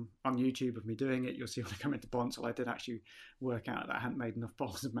uploaded on YouTube of me doing it, you'll see when I come into Bonsall, I did actually work out that I hadn't made enough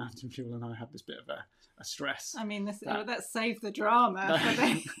bottles of mountain fuel, and I had this bit of a stress. I mean, let's save the drama.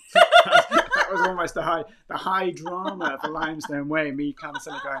 That was almost the high drama of the Limestone Way. Me kind of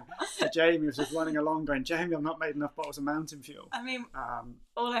suddenly going to Jamie, who was just running along, going, "Jamie, I've not made enough bottles of mountain fuel." I mean,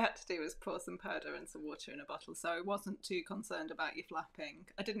 all I had to do was pour some powder and some water in a bottle, so I wasn't too concerned about you flapping.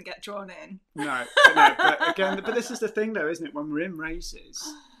 I didn't get drawn in. No, but this is the thing, though, isn't it? When we're in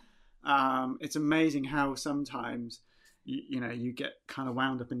races, it's amazing how sometimes you get kind of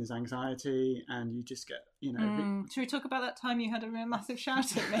wound up in this anxiety, and you just get Should we talk about that time you had a real massive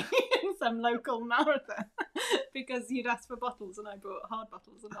shout at me in some local marathon because you'd asked for bottles and I brought hard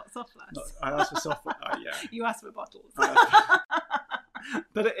bottles and not soft flasks? I asked for soft. Yeah. You asked for bottles.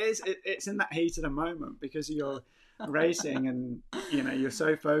 But it's in that heat of the moment because you're racing and you're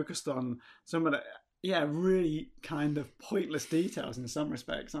so focused on some of the really kind of pointless details in some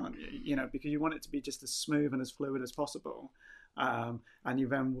respects, aren't you? Because you want it to be just as smooth and as fluid as possible, and you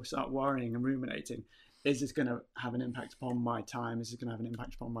then will start worrying and ruminating. Is this going to have an impact upon my time? Is this going to have an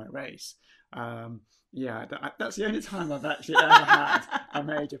impact upon my race? That's the only time I've actually ever had a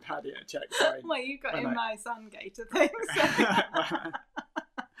major paddy at a checkpoint. Well, you got in my Sungator thing.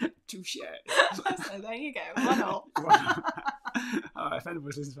 Touche. So there you go. 1-0. If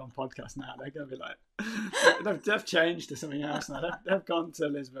anyone's listening on podcast now, they're going to be like, they've changed to something else now. They've gone to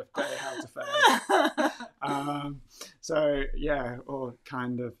Elizabeth Day, How to Fail. Or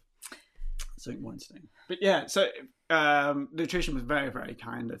kind of something more interesting. But yeah, so nutrition was very, very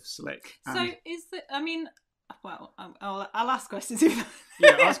kind of slick. So is it? I mean, well, I'll ask questions.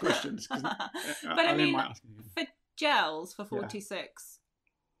 Ask questions. But I mean, for gels for 46.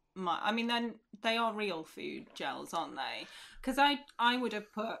 I mean, then they are real food gels, aren't they? Because I would have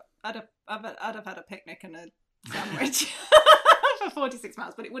I'd have had a picnic and a sandwich for 46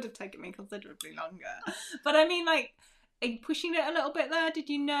 miles, but it would have taken me considerably longer. But I mean, like, pushing it a little bit there, did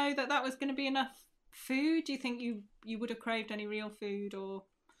you know that was going to be enough food? Do you think you would have craved any real food, or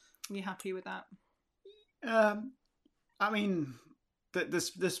were you happy with that? I mean,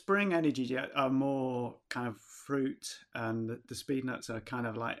 the spring energy are more kind of fruit, and the speed nuts are kind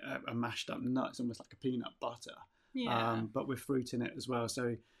of like a mashed up nuts, almost like a peanut butter. Yeah. But with fruit in it as well.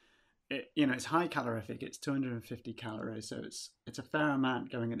 So it's high calorific. It's 250 calories, so it's a fair amount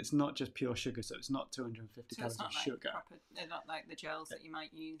going in. It's not just pure sugar, so it's not 250 calories of sugar. They're not like the gels that you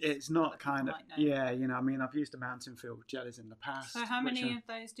might use. It's not kind of I mean, I've used the mountain fuel jellies in the past. So how many of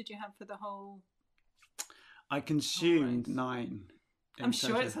those did you have for the whole? I consumed 9. I'm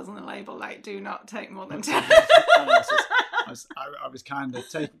sure it says on the label, like, do not take more than 10. I was kind of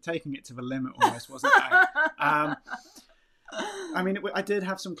taking it to the limit almost, wasn't I? I mean, I did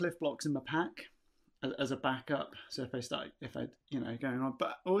have some Cliff Blocks in my pack as a backup. So if I going on,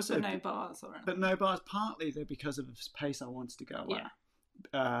 but also no bars or anything. But no bars. Partly though because of the pace I wanted to go at.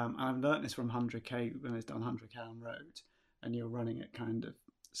 I've learnt this from 100k when I was done 100k on road, and you're running at kind of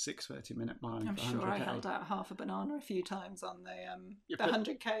 6 30-minute miles. I'm sure I held out half a banana a few times on the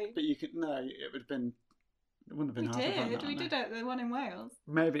 100k. But you could it would have been. It wouldn't have been half a banana. We did it. The one in Wales.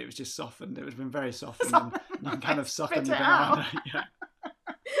 Maybe it was just softened. It would have been very softened. And you can kind of suck on your banana. Yeah.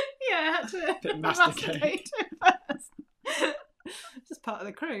 Yeah, I had to masticate it first. Just part of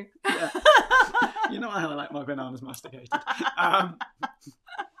the crew. Yeah. You know how I like my bananas masticated. I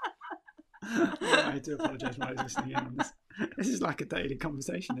do apologise for listening in on this. This is like a daily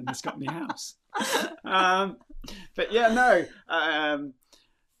conversation in the Scotney house. But yeah, no.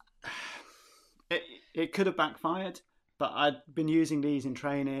 It could have backfired, but I'd been using these in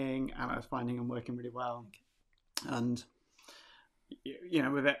training and I was finding them working really well. And,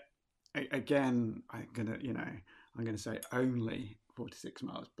 with it, again, I'm going to say only 46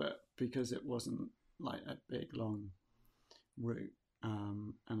 miles, but because it wasn't like a big, long route,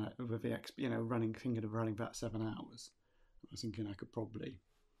 and with the, thinking of running about 7 hours, I was thinking I could probably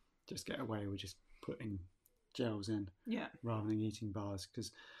just get away with just putting gels in rather than eating bars,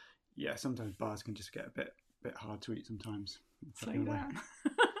 because sometimes bars can just get a bit hard to eat sometimes. Slow down.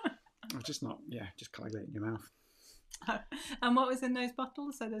 Or just not, just coagulate in your mouth. And what was in those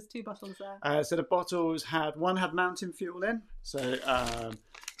bottles? So there's 2 bottles there. So the bottles had Mountain Fuel in, so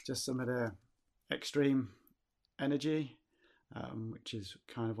just some of the extreme energy, which is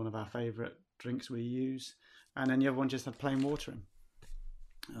kind of one of our favourite drinks we use, and then the other one just had plain water in,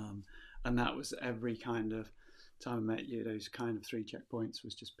 and that was every kind of time I met you, those kind of 3 checkpoints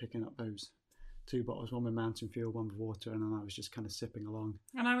was just picking up those 2 bottles, one with Mountain Fuel, one with water, and then I was just kind of sipping along.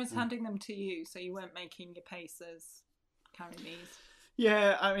 And I was handing them to you, so you weren't making your pacers carry these.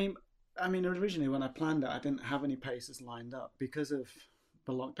 Yeah, I mean, originally when I planned it, I didn't have any pacers lined up because of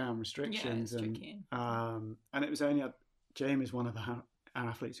the lockdown restrictions, and it was only Jamie's one of our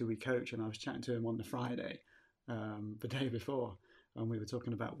athletes who we coach, and I was chatting to him on the Friday, the day before, and we were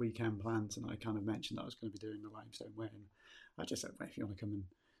talking about weekend plans, and I kind of mentioned that I was going to be doing the Limestone Way, and I just said, well, if you want to come and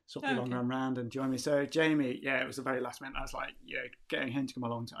swap the long run round and join me. So Jamie, it was the very last minute. I was like, getting him to come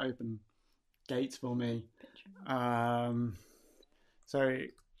along to open gates for me.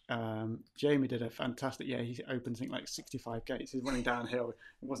 Jamie did a fantastic. He opened something like 65 gates. He's running downhill. It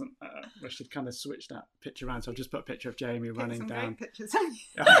wasn't. I should kind of switch that picture around. So I've just put a picture of Jamie running down. Great pictures.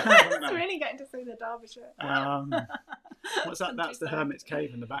 It's really getting to see the Derbyshire. What's that? That's the Hermit's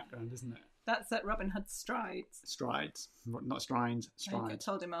Cave in the background, isn't it? That's at Robin Hood Strides. Strides, not Strides. Strides. I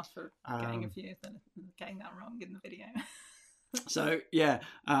told him off for getting getting that wrong in the video. So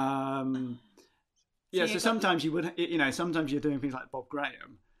so sometimes you would, sometimes you're doing things like Bob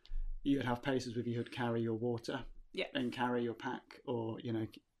Graham. You would have pacers with you who'd carry your water, and carry your pack, or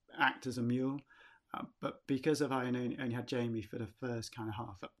act as a mule. But because I only had Jamie for the first kind of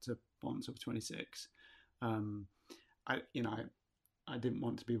half up to bonds of 26, I didn't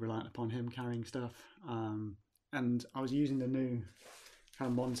want to be reliant upon him carrying stuff, and I was using the new kind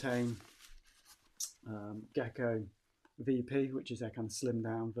of Montaigne Gecko VP, which is their kind of slimmed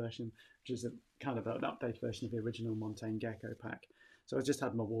down version, which is a kind of an updated version of the original Montaigne Gecko pack. So I just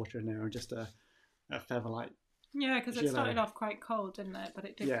had my water in there and just a Featherlight. Yeah, because it started off quite cold, didn't it? But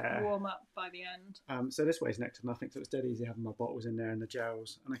it did warm up by the end. So this weighs next to nothing, so it's dead easy having my bottles in there and the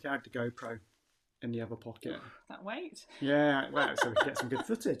gels, and I had the GoPro in the other pocket. That weight. Yeah, well, so we could get some good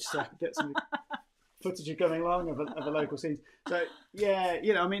footage. So I could get some footage of going along of the local scenes. So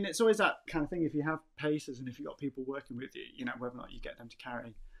it's always that kind of thing. If you have pacers and if you've got people working with you, whether or not you get them to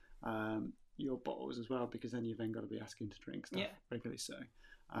carry your bottles as well, because then you've then got to be asking to drink stuff regularly. So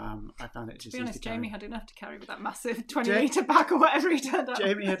I found it just. To be honest, Jamie had enough to carry with that massive 20-litre pack or whatever he turned up.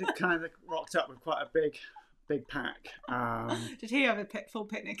 Jamie had kind of rocked up with quite a big pack. Did he have a full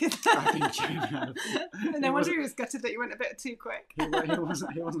picnic? I think Jamie had a no wonder he was gutted that you went a bit too quick. He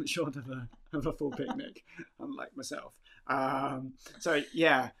wasn't short of a full picnic, unlike myself.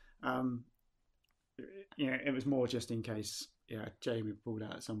 It was more just in case Jamie pulled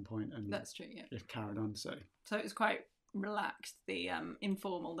out at some point, and that's true. It carried on. So it was quite relaxed. The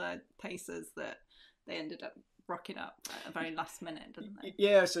informal, the pacers that they ended up rocking up at a very last minute, didn't they?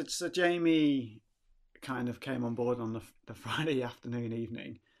 Yeah. So Jamie kind of came on board on the Friday afternoon,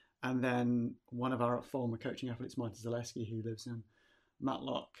 evening, and then one of our former coaching athletes, Martin Zaleski, who lives in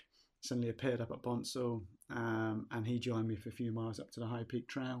Matlock, suddenly appeared up at Bonsall, and he joined me for a few miles up to the High Peak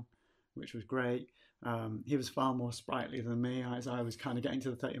Trail, which was great. He was far more sprightly than me. As I was kind of getting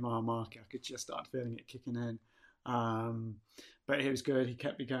to the 30-mile mark, I could just start feeling it kicking in. But he was good. He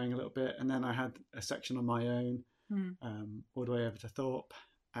kept me going a little bit, and then I had a section on my own, all the way over to Thorpe,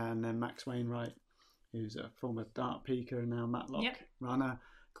 and then Max Wainwright, who's a former Dart Peaker and now Matlock runner,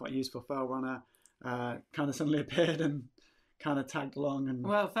 quite useful fell runner, kind of suddenly appeared and kind of tagged along. And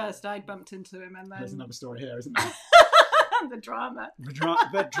well, first I bumped into him, and then there's another story here, isn't there? the drama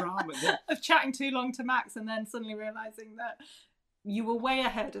Yeah. of chatting too long to Max, and then suddenly realizing that you were way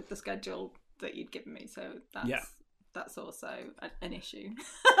ahead of the schedule that you'd given me. So that's also an issue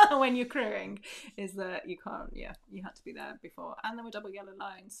when you're crewing, is that you can't. Yeah, you had to be there before, and there were double yellow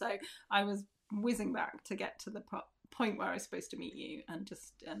lines. So I was whizzing back to get to the point where I was supposed to meet you, and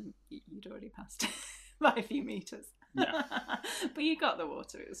just you'd already passed by a few meters. Yeah. But you got the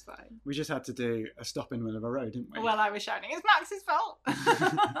water, it was fine. We just had to do a stop in the middle of a road, didn't we? Well, I was shouting, it's Max's fault.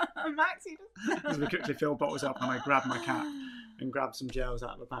 Max, you just... As we quickly filled bottles up, and I grabbed my cap and grabbed some gels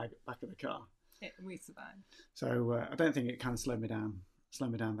out of the back of the car. We survived. So I don't think it kind of slowed me down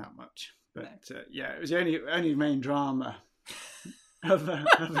that much. But no. Yeah, it was the only main drama of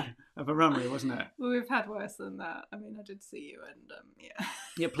a runway, wasn't it? Well, we've had worse than that. I mean, I did see you, and yeah.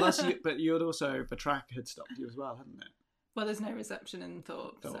 Yeah. Plus, but you had also, the track had stopped you as well, hadn't it? Well, there's no reception in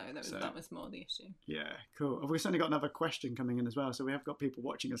Thorpe, so that was more the issue. Yeah, cool. We've certainly got another question coming in as well, so we have got people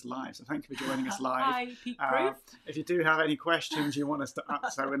watching us live. So thank you for joining us live. Hi, Peak Proof. If you do have any questions you want us to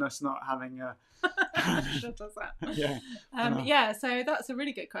answer, and us not having a shut us out. Yeah. Yeah. So that's a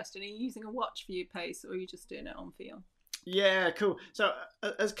really good question. Are you using a watch for your pace, or are you just doing it on feel? Yeah, cool. So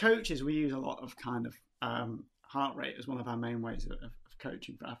as coaches, we use a lot of kind of heart rate as one of our main ways of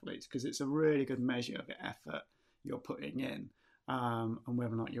coaching for athletes, because it's a really good measure of the effort you're putting in, and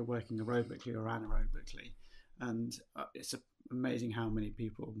whether or not you're working aerobically or anaerobically. And it's amazing how many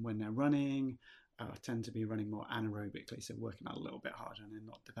people, when they're running, tend to be running more anaerobically, so working out a little bit harder, and then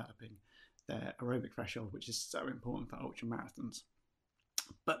not developing their aerobic threshold, which is so important for ultra marathons.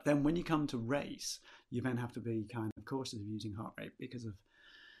 But then when you come to race, you then have to be kind of cautious of using heart rate, because of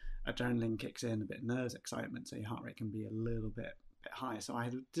adrenaline kicks in, a bit of nerves, excitement, so your heart rate can be a little bit higher. So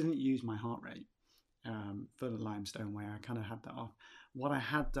I didn't use my heart rate for the limestone way. I kind of had that off. What I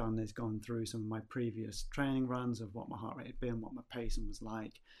had done is gone through some of my previous training runs of what my heart rate had been, what my pacing was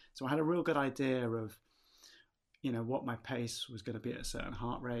like. So I had a real good idea of, what my pace was going to be at a certain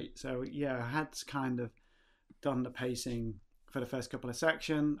heart rate. So yeah, I had kind of done the pacing for the first couple of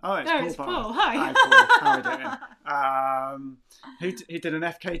sections. Oh, it's Paul. Hi. Hi, Paul. How are we doing? Who did an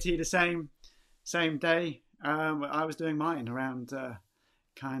FKT the same day? I was doing mine around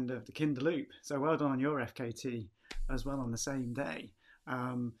kind of the Kinder Loop. So well done on your FKT as well on the same day.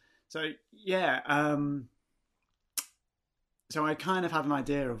 So I kind of had an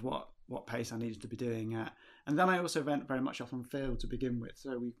idea of what pace I needed to be doing at. And then I also went very much off on field to begin with.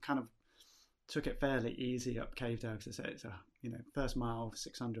 So we kind of took it fairly easy up Cavedale, because I say it's a first mile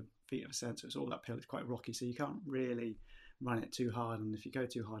 600 feet of ascent, so it's all uphill. It's quite rocky, so you can't really run it too hard. And if you go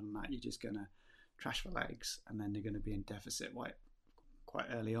too hard on that, you're just gonna trash the legs, and then you're going to be in deficit quite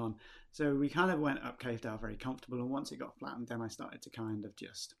early on. So we kind of went up Cavedale very comfortable, and once it got flattened, then I started to kind of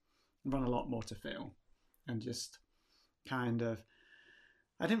just run a lot more to feel, and just kind of,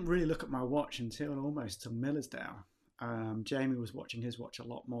 I didn't really look at my watch until almost to Millersdale. Jamie was watching his watch a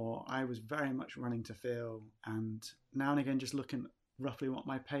lot more. I was very much running to feel, and now and again just looking roughly what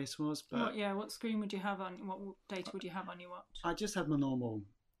my pace was. But what screen would you have on? What data would you have on your watch? I just had my normal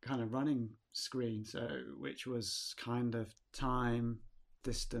kind of running screen, which was kind of time,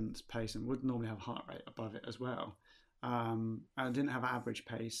 distance, pace, and would normally have heart rate above it as well. I didn't have average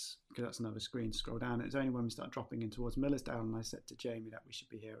pace, because that's another screen to scroll down. It's only when we start dropping in towards Millersdale, and I said to Jamie that we should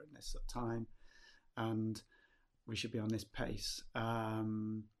be here at this time, and we should be on this pace.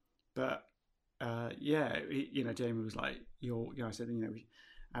 Jamie was like, I said,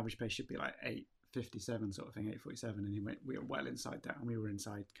 average pace should be like 8:57 sort of thing, 8:47, and he went, we were well inside that, and we were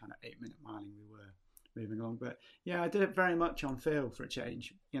inside kind of 8-minute miling. We were moving along, but yeah, I did it very much on feel for a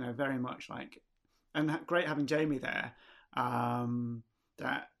change, very much like, and great having Jamie there,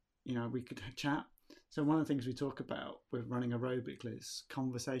 that, we could chat. So one of the things we talk about with running aerobically is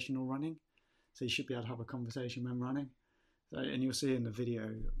conversational running. So you should be able to have a conversation when running. So, and you'll see in the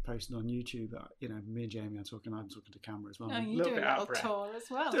video posted on YouTube that, me and Jamie are talking, I'm talking to camera as well. Oh, you do a little tour as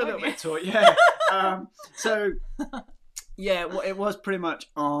well. Do a little bit of tour, yeah. It was pretty much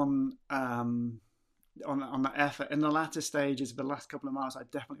on that effort. In the latter stages of the last couple of miles, I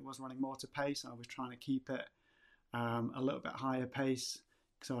definitely was running more to pace. I was trying to keep it a little bit higher pace,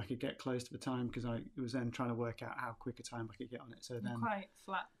 so I could get close to the time, because I was then trying to work out how quick a time I could get on it. So then quite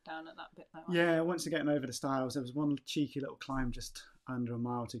flat down at that bit though. Yeah, once getting over the stiles, there was one cheeky little climb just under a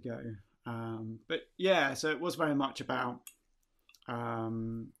mile to go. So it was very much about a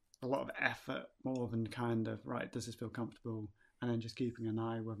lot of effort, more than kind of, right, does this feel comfortable? And then just keeping an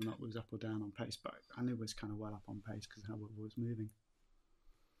eye whether or not it was up or down on pace. But I knew it was kind of well up on pace because of how it was moving.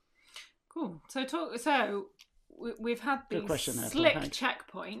 Cool. So we've had these slick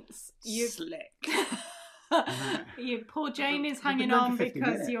checkpoints. Slick. Poor Jane is hanging on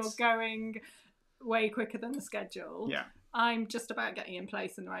because you're going way quicker than the schedule. Yeah. I'm just about getting in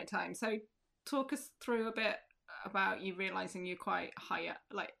place in the right time. So talk us through a bit about you realising you're quite high,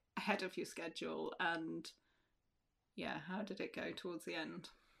 like ahead of your schedule, and how did it go towards the end?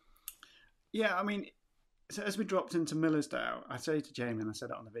 Yeah, I mean, so as we dropped into Millersdale, I say to Jamie, and I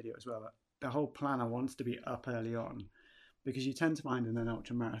said it on the video as well, that the whole plan I wanted to be up early on, because you tend to find in an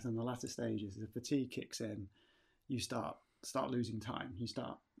ultra marathon, the latter stages, the fatigue kicks in, you start losing time, you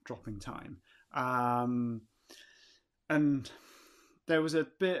start dropping time, and there was a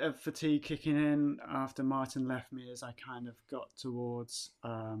bit of fatigue kicking in after Martin left me as I kind of got towards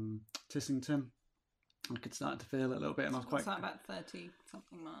Tissington. I could start to feel it a little bit, and I was quite. What's that, about 30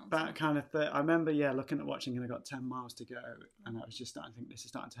 something miles? That kind of I remember, looking at watching, and I got 10 miles to go, and I was just starting to think this is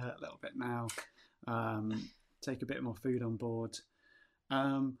starting to hurt a little bit now. Take a bit more food on board,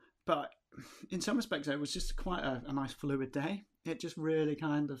 but in some respects, it was just quite a nice fluid day. It just really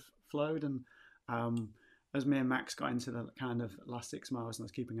kind of flowed, and as me and Max got into the kind of last 6 miles, and I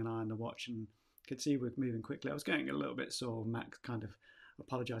was keeping an eye on the watch and could see we're moving quickly, I was getting a little bit sore. Max kind of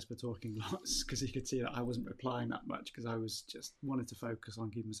apologised for talking lots because he could see that I wasn't replying that much because I was just wanted to focus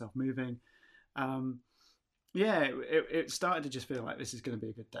on keeping myself moving. It started to just feel like this is going to be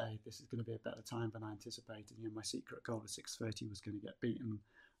a good day. This is going to be a better time than I anticipated. My secret goal of 6:30 was going to get beaten,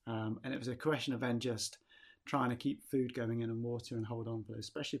 and it was a question of then just trying to keep food going in and water and hold on for this,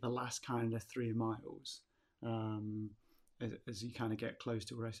 especially the last kind of 3 miles. As you kind of get close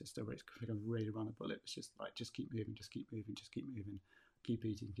to where it's going to really run a bullet, it's just like just keep moving, keep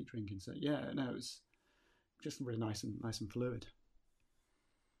eating, keep drinking. So it was just really nice and fluid.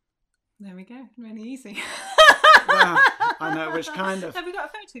 There we go, really easy. Wow, I know, which kind of. Have we got a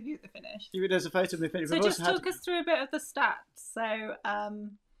photo of you at the finish? There's a photo of me finish. So just talk us through a bit of the stats. So,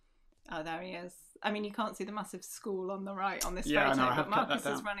 there he is. I mean, you can't see the massive school on the right on this photo, but Marcus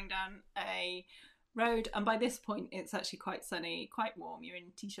is running down a road, and by this point it's actually quite sunny, quite warm. You're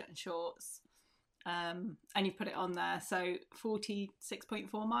in t-shirt and shorts, and you put it on there. So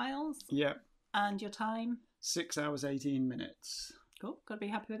 46.4 miles. Yeah. And your time? 6 hours 18 minutes. Cool. Got to be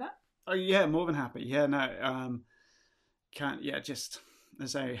happy with that. Oh yeah, more than happy. Yeah, no, just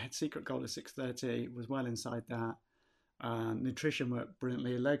as I had secret goal of 6:30, was well inside that. Nutrition worked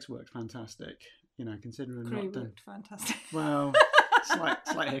brilliantly. Legs worked fantastic. Considering Crew not done. Worked fantastic. Well,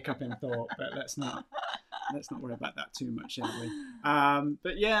 slight hiccup in thought, but let's not worry about that too much, shall we?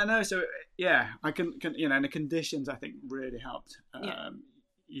 But so I can and the conditions I think really helped.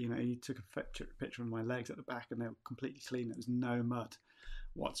 You took a picture of my legs at the back, and they were completely clean. There was no mud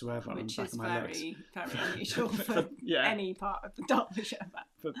whatsoever on the back of my legs. Which is very unusual for any part of the Derbyshire.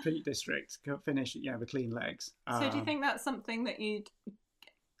 For Peak District, finish with clean legs. So do you think that's something that you'd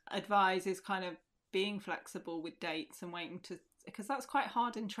advise, is kind of being flexible with dates and waiting to, because that's quite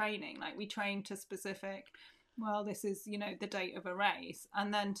hard in training. Like we train to specific, well, this is, the date of a race,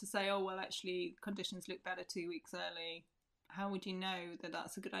 and then to say, oh, well, actually conditions look better 2 weeks early. How would you know that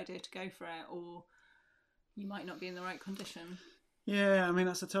that's a good idea to go for it, or you might not be in the right condition? Yeah, I mean,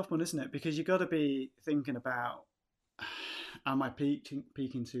 that's a tough one, isn't it? Because you've got to be thinking about, am I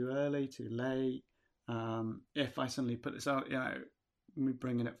peaking too early, too late? If I suddenly put this out, me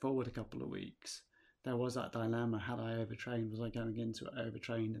bringing it forward a couple of weeks, there was that dilemma. Had I overtrained? Was I going into it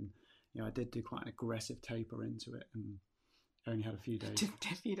overtrained? And, I did do quite an aggressive taper into it, and only had a few days.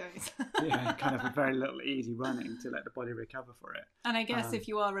 A few days. Yeah, kind of a very little easy running to let the body recover for it. And I guess if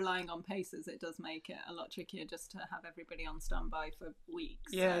you are relying on pacers, it does make it a lot trickier just to have everybody on standby for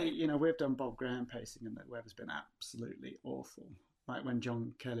weeks. Yeah, so. We've done Bob Graham pacing, and the weather's been absolutely awful. Like when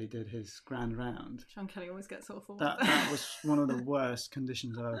John Kelly did his Grand Round. John Kelly always gets awful. That was one of the worst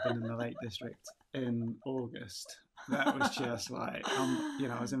conditions I've ever been in the Lake District in August. That was just like,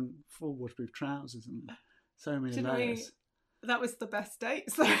 I was in full waterproof trousers and so many layers. That was the best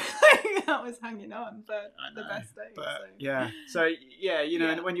date, so that was hanging on, but the best date.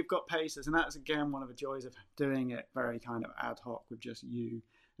 And when you've got pacers, and that's again one of the joys of doing it very kind of ad hoc with just you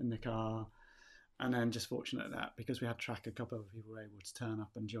in the car, and then just fortunate that because we had track, a couple of people were able to turn up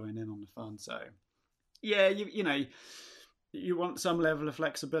and join in on the fun. So you want some level of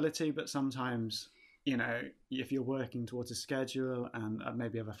flexibility, but sometimes if you're working towards a schedule and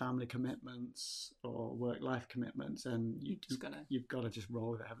maybe have a family commitments or work-life commitments, and you've got to just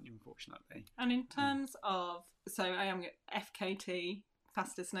roll with it, haven't you, unfortunately? And in terms of, so I am FKT,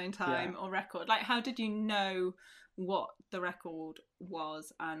 fastest known time or record, like how did you know what the record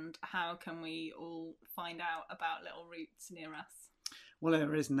was, and how can we all find out about little routes near us? Well,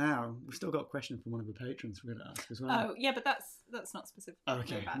 there is now. We've still got a question from one of the patrons we're going to ask as well. Oh, yeah, but that's not specific.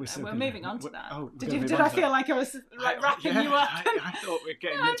 Okay, we're moving on to that. Oh, did I feel like I was wrapping you up? I thought we were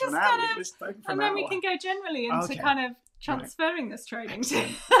getting into an hour. And then we can go generally into kind of transferring this training to.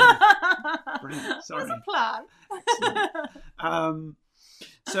 Brilliant. Sorry. There's a plan.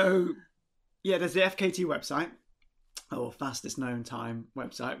 So, yeah, there's the FKT website, or fastest known time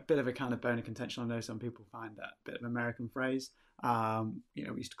website. Bit of a kind of bone of contention. I know some people find that a bit of an American phrase. We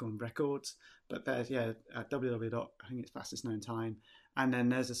used to call them records, but there's www. I think it's fastest known time, and then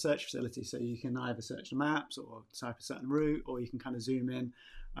there's a search facility, so you can either search the maps or type a certain route, or you can kind of zoom in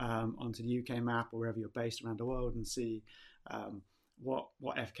onto the UK map or wherever you're based around the world and see what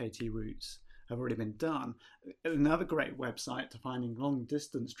FKT routes have already been done. Another great website to finding long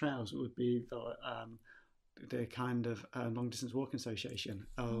distance trails would be the kind of Long Distance Walking Association.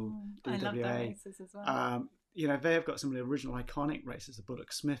 I love their races as well. They have got some of the original iconic races: the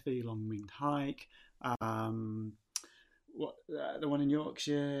Buddock Smithy, Long Winged Hike, the one in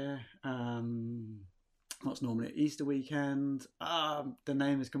Yorkshire, what's normally at Easter weekend. The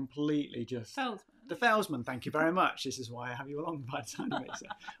name is completely just the Fellsman. Thank you very much. This is why I have you along by the time of it. So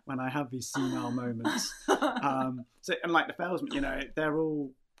when I have these senile moments. And like the Fellsman, they're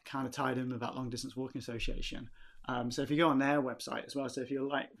all kind of tied in with that Long Distance Walking Association. So if you go on their website as well, so if you're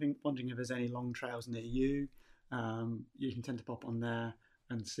wondering if there's any long trails near you, you can tend to pop on there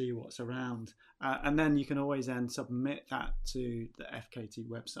and see what's around. And then you can always then submit that to the FKT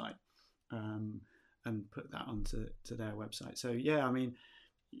website and put that onto their website. So yeah, I mean,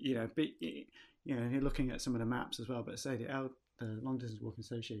 you're looking at some of the maps as well, but say the Long Distance Walking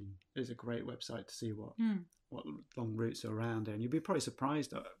Association is a great website to see what long routes are around there, and you'd be probably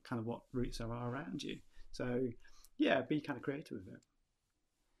surprised at kind of what routes are around you. So yeah, be kind of creative with it.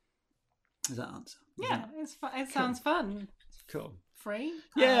 Does that answer? Yeah, it's fun. It sounds fun. Cool. Free.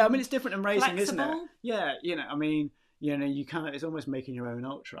 Yeah, I mean it's different than racing, flexible. Isn't it? Yeah, I mean, you kind of, it's almost making your own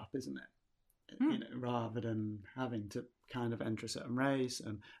ultra up, isn't it? Rather than having to kind of enter a certain race.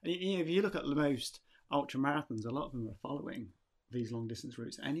 And if you look at the most ultra marathons, a lot of them are following these long distance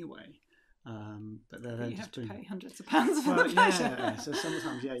routes anyway. But they're then you just have to doing... pay hundreds of pounds for the pleasure. Yeah, so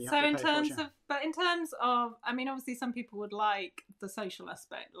sometimes, you so have to pay in terms of, I mean, obviously some people would like the social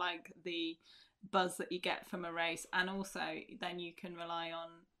aspect, like the buzz that you get from a race, and also then you can rely on,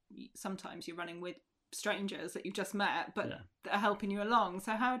 sometimes you're running with strangers that you've just met, but that are helping you along.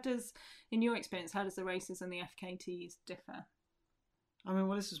 So in your experience, how does the races and the FKTs differ? I mean,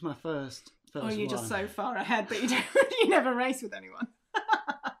 well, this is my first or are you just so far ahead that you never race with anyone?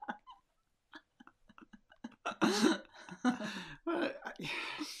 Well,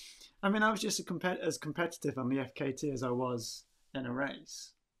 I mean, I was just as competitive on the FKT as I was in a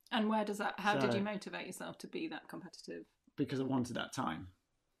race. And how did you motivate yourself to be that competitive? Because I wanted that time.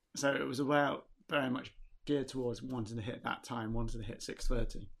 So it was about very much geared towards wanting to hit that time, wanting to hit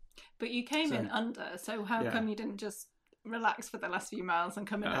 6:30. But you came in under, so how come you didn't just relax for the last few miles and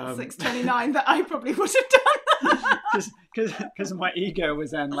come in at 6:29 that I probably would have done? Because my ego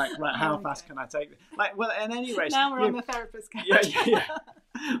was then like, right, how fast can I take it? Like, well, in any race. Now we're on the therapist couch. Yeah.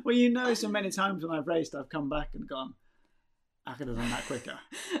 Well, so many times when I've raced, I've come back and gone, I could have done that quicker.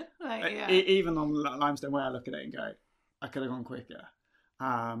 Even on Limestone Way, I look at it and go, I could have gone quicker.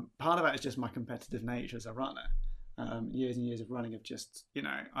 Part of that is just my competitive nature as a runner. Years and years of running have just,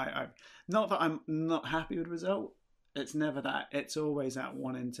 I not that I'm not happy with the result. It's never that. It's always that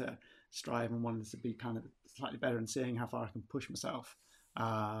wanting to strive and wanting to be kind of slightly better and seeing how far I can push myself.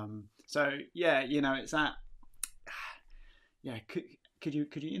 So yeah, it's that. Yeah, could you?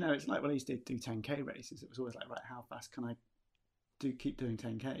 It's like when I used to do 10K races. It was always like, right, how fast can I keep doing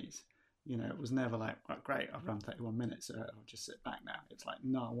 10Ks? It was never like, right, great, I've run 31 minutes, so I'll just sit back now. It's like,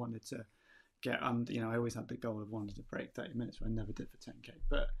 no, I wanted to get under. I always had the goal of wanting to break 30 minutes, but I never did for 10K.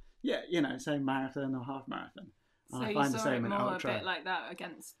 But yeah, say marathon or half marathon. So I find the same more a bit like that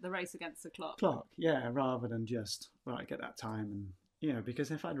against the race against the clock. Yeah, rather than just get that time and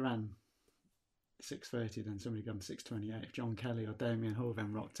because if I'd ran 6:30, then somebody gone 6:28. If John Kelly or Damien Hall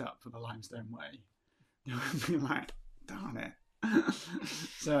then rocked up for the Limestone Way, they would be like, darn it.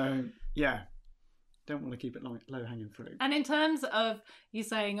 So yeah, don't want to keep it low hanging fruit. And in terms of you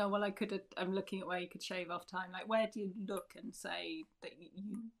saying, oh well, I'm looking at where you could shave off time. Like, where do you look and say that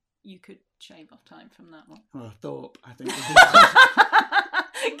you could shave off time from that one? Well, Thorpe, I think.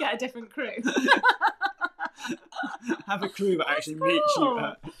 Get a different crew. Have a crew that actually meets you.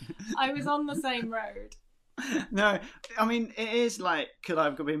 I was on the same road. No, I mean, it is like, could I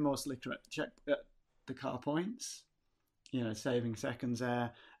have been more slicker at check the car points? Saving seconds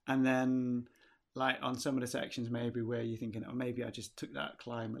there. And then like on some of the sections maybe where you're thinking, oh, maybe I just took that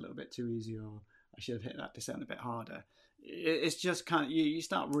climb a little bit too easy, or I should have hit that descent a bit harder. It's just kind of, you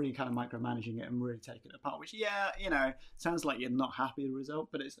start really kind of micromanaging it and really taking it apart, which, sounds like you're not happy with the result,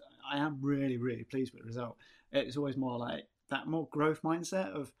 but I am really, really pleased with the result. It's always more like that more growth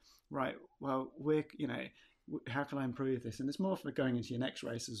mindset of, right, well, how can I improve this? And it's more for going into your next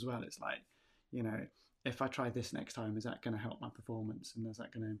race as well. It's like, if I try this next time, is that going to help my performance? And is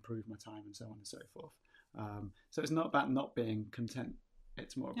that going to improve my time, and so on and so forth? So it's not about not being content.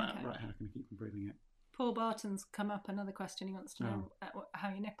 It's more about, right, how can I keep improving it? Paul Barton's come up, another question. He wants to know how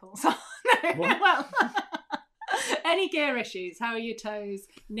your nipples are. What? Well, any gear issues, how are your toes,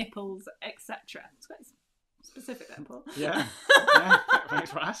 nipples, etc. It's quite specific then, Paul. Yeah. Thanks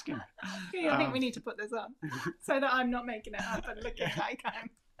for asking. I think we need to put this on so that I'm not making it up and looking like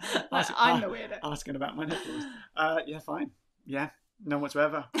I'm the weirdo. Asking about my nipples. Yeah, fine. Yeah, none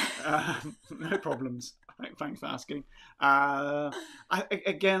whatsoever. No problems. Thanks for asking. I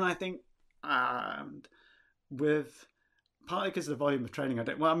think with partly because of the volume of training,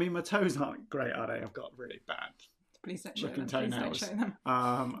 my toes aren't great, are they? I've got really bad Please don't show looking them. toenails. Please don't show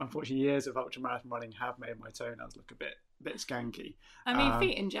them. Unfortunately, years of ultramarathon running have made my toenails look a bit skanky. I mean,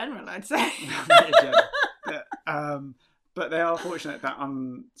 feet in general, I'd say. But they are fortunate that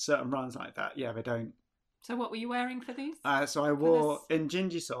on certain runs like that, they don't. So what were you wearing for these? So I wore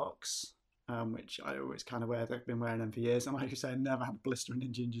Injinji socks, which I always kind of wear. They've been wearing them for years. And like you say, I never had a blister in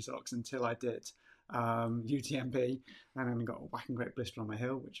Injinji socks until I did UTMB. And then I got a whacking great blister on my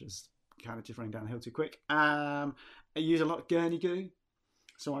heel, which was kind of just running down the hill too quick. I use a lot of gurney goo.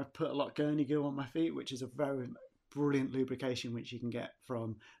 So I've put a lot of gurney goo on my feet, which is a very brilliant lubrication, which you can get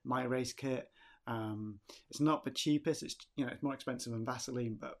from My Race Kit. It's not the cheapest. It's more expensive than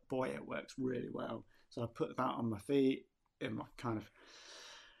Vaseline, but boy, it works really well. So I put that on my feet, in my kind of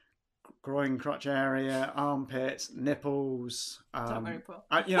groin, crotch area, armpits, nipples. Don't worry, Paul.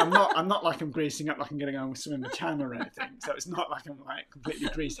 I'm not like I'm greasing up like I'm going to go and swim in the channel or anything. So it's not like I'm like completely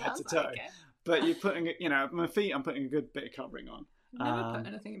greased head to toe. But you're putting, my feet, I'm putting a good bit of covering on. Never put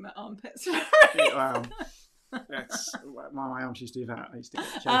anything in my armpits. That's my arms used to do that. I used to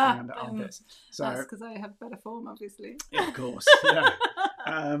get chafing under armpits. So that's because I have better form, obviously. Yeah, of course. Yeah.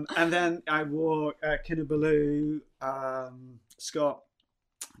 And then I wore Kinabalu Scott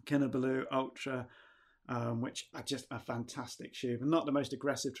Kinabalu Ultra, which are just a fantastic shoe. Not the most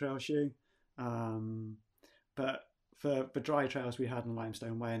aggressive trail shoe, but for dry trails we had on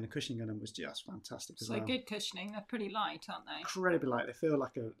Limestone Way, and the cushioning on them was just fantastic as well. So good cushioning. They're pretty light, aren't they? Incredibly light. They feel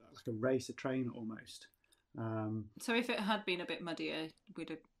like a racer trainer almost. So if it had been a bit muddier, you'd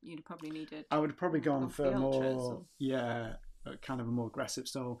have probably needed. I would have probably gone for more, kind of a more aggressive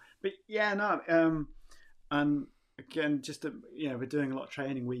style. But and again, just we're doing a lot of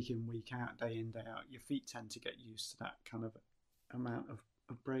training week in, week out, day in, day out. Your feet tend to get used to that kind of amount of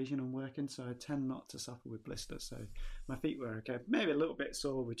abrasion and working, so I tend not to suffer with blisters. So my feet were okay, maybe a little bit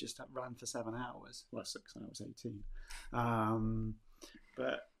sore. We just ran for 7 hours, 6 hours, 18.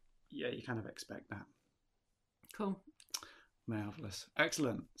 But yeah, you kind of expect that. Cool. Marvellous.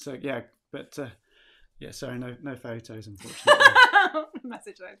 Excellent. So sorry, no photos, unfortunately.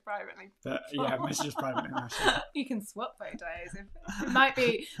 Message those privately. But messages privately. You can swap photos. It might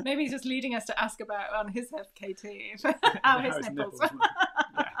be, maybe he's just leading us to ask about on his FKT how his nipples were.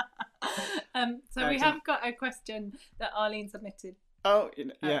 So we have got a question that Arlene submitted. Oh,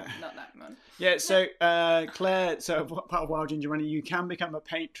 yeah. Not that one. Yeah, so Claire, part of Wild Ginger Running, you can become a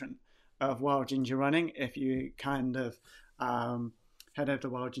patron of Wild Ginger Running if you kind of head over to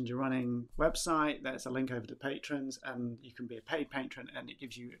Wild Ginger Running website. There's a link over to patrons, and you can be a paid patron, and it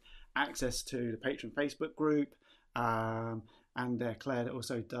gives you access to the patron Facebook group. And Claire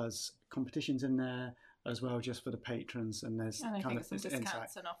also does competitions in there as well, just for the patrons, and there's kind of some discounts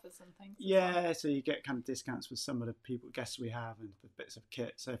insight and offers and things. Yeah, so you get kind of discounts with some of the guests we have, and for bits of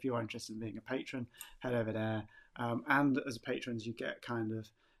kit. So if you are interested in being a patron, head over there. And as patrons, you get kind of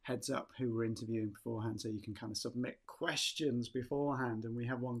heads up who we're interviewing beforehand, so you can kind of submit questions beforehand. And we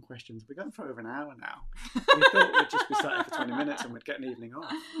have one question. We're going for over an hour now. We thought we'd just be starting for 20 minutes and we'd get an evening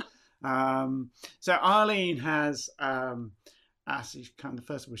off. So Arlene has asked,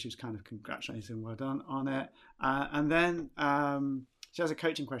 first of all, she was kind of congratulating, well done on it. And then she has a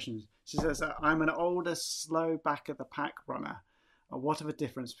coaching question. She says, I'm an older, slow back of the pack runner. What of a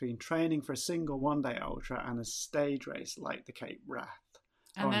difference between training for a single one-day ultra and a stage race like the Cape Wrath?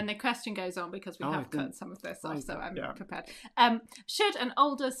 And then the question goes on, because we have cut some of this off, so I'm prepared. Should an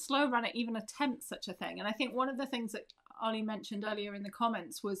older, slow runner even attempt such a thing? And I think one of the things that Ollie mentioned earlier in the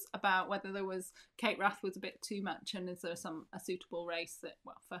comments was about whether Kate Rath was a bit too much, and is there a suitable race that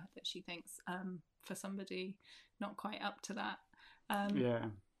she thinks for somebody not quite up to that. Yeah.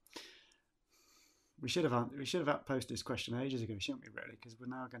 We should have posted this question ages ago, shouldn't we? Really, because we're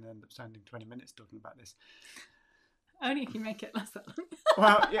now going to end up spending 20 minutes talking about this. Only if you make it last that long.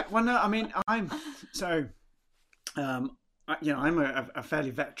 Well, yeah. Well, no. I mean, I'm a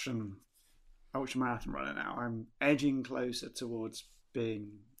fairly veteran ultramarathon runner now. I'm edging closer towards being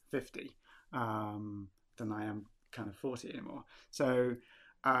 50 than I am kind of 40 anymore. So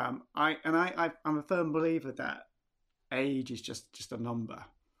I'm a firm believer that age is just a number,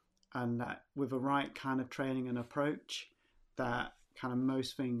 and that with the right kind of training and approach, that kind of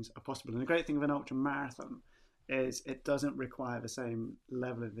most things are possible. And the great thing of an ultramarathon is it doesn't require the same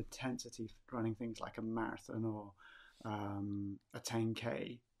level of intensity for running things like a marathon or a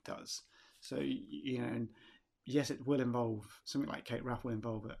 10K does. So, and yes, it will involve something like Kate Rath will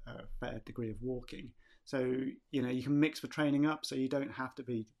involve a fair degree of walking. So, you can mix the training up, so you don't have to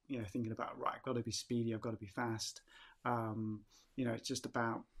be, thinking about, right, I've got to be speedy, I've got to be fast. It's just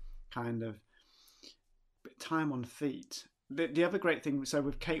about kind of time on feet. The other great thing, so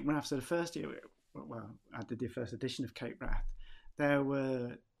with Kate Rath, so the first year, I did the first edition of Kate Rath, there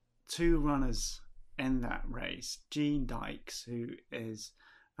were two runners in that race. Gene Dykes, who is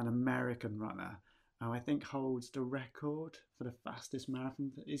an American runner, who I think holds the record for the fastest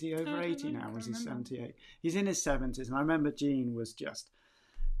marathon. Is he over 80 now, or is he 78? He's in his 70s, and I remember Gene was just,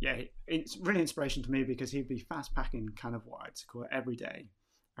 it's really inspiration to me, because he'd be fast packing kind of wide score every day.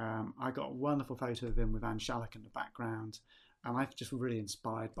 I got a wonderful photo of him with Anne Shallock in the background, and I'm just really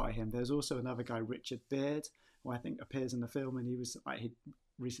inspired by him. There's also another guy, Richard Beard, who I think appears in the film, and he was like, he'd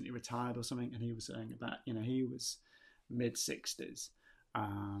recently retired or something, and he was saying about, he was mid-60s.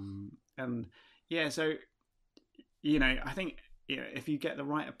 And yeah, so, I think, if you get the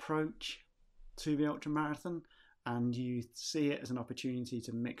right approach to the ultramarathon, and you see it as an opportunity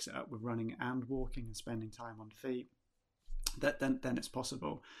to mix it up with running and walking and spending time on feet, then it's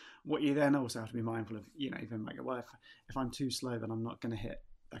possible. What you then also have to be mindful of, even like, well, if I'm too slow, then I'm not going to hit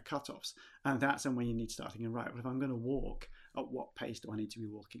the cutoffs, and that's when you need to start thinking, right, well, if I'm going to walk, at what pace do I need to be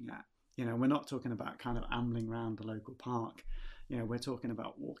walking at? We're not talking about kind of ambling around the local park. We're talking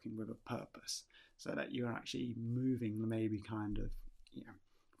about walking with a purpose, so that you're actually moving maybe kind of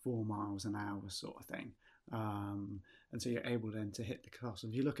 4 miles an hour sort of thing, and so you're able then to hit the cutoffs.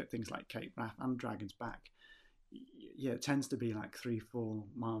 If you look at things like Kate Rath and Dragon's Back, it tends to be like 3-4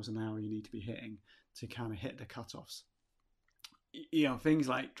 miles an hour you need to be hitting to kind of hit the cutoffs. Things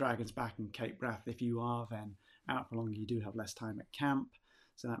like Dragon's Back and Kate Rath, if you are then out for longer, you do have less time at camp,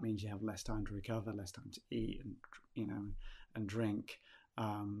 so that means you have less time to recover, less time to eat and drink.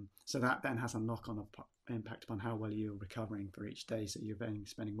 So that then has a knock-on impact upon how well you're recovering for each day. So you're then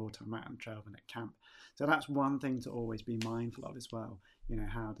spending more time out on trail than at camp. So that's one thing to always be mindful of as well.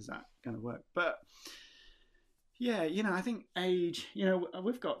 How does that going to work? But yeah, I think age.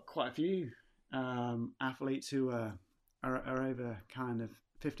 We've got quite a few athletes who are over kind of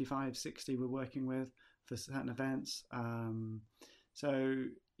 55, 60. We're working with for certain events. So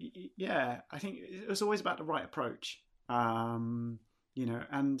yeah, I think it's always about the right approach.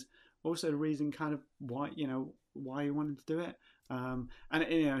 And also the reason kind of why you wanted to do it. And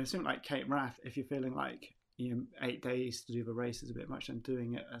something like Kate Rath, if you're feeling like 8 days to do the race is a bit much, and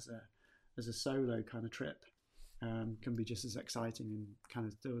doing it as a solo kind of trip can be just as exciting, and kind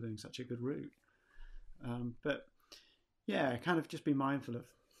of still doing such a good route. But yeah, kind of just be mindful of,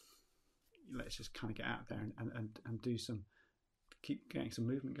 let's just kind of get out there and do keep getting some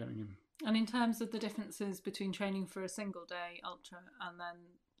movement going in. And in terms of the differences between training for a single day ultra and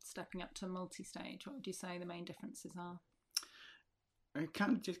then stepping up to multi-stage, what would you say the main differences are?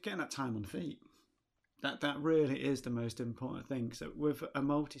 Kind of just getting that time on feet. That really is the most important thing. So with a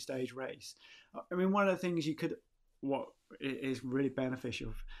multi-stage race, I mean, one of the things what is really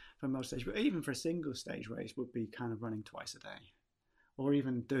beneficial for multi-stage, but even for a single stage race, would be kind of running twice a day, or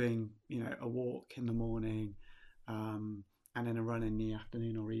even doing a walk in the morning, and then a run in the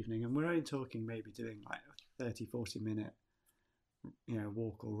afternoon or evening. And we're only talking maybe doing like a 30-40 minute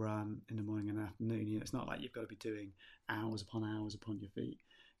walk or run in the morning and afternoon. It's not like you've got to be doing hours upon your feet,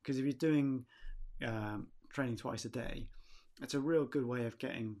 because if you're doing training twice a day, it's a real good way of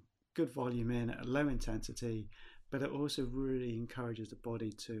getting good volume in at a low intensity, but it also really encourages the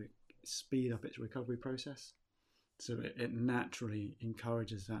body to speed up its recovery process. So it naturally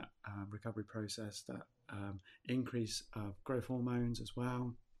encourages that recovery process, that increase of growth hormones as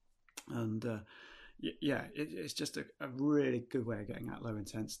well. And it's just a really good way of getting that low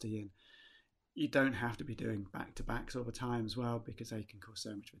intensity in. you don't have to be doing back-to-backs all the time as well, because they can cause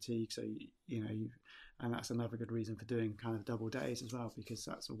so much fatigue. So and that's another good reason for doing kind of double days as well, because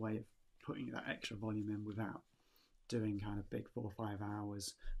that's a way of putting that extra volume in without doing kind of big 4 or 5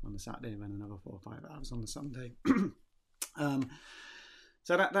 hours on the Saturday and then another 4 or 5 hours on the Sunday.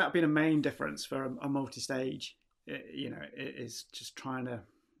 So that would be the main difference for a multi-stage. It is just trying to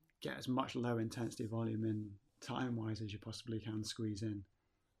get as much low intensity volume in time-wise as you possibly can squeeze in.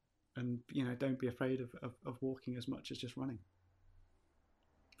 And, don't be afraid of walking as much as just running.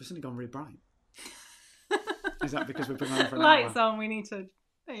 It's suddenly gone really bright. Is that because we've been running for an lights hour? On, we need to,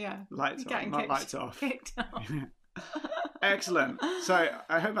 lights on, not lights off. Kicked off. Excellent. So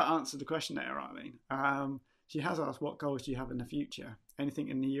I hope that answered the question there, Arlene. She has asked, what goals do you have in the future? Anything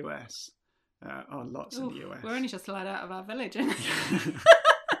in the US? Lots in the US. We're only just allowed out of our village.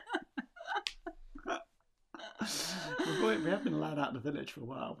 We have been allowed out of the village for a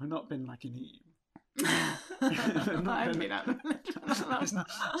while. We've not been like in EU. I've been out of the village. It's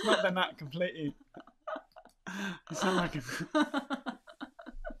not been that completely. It's not like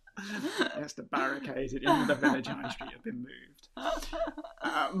yes, the barricaded into the village high street have been moved.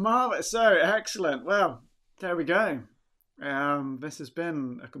 Marvellous. So excellent. Well, there we go. This has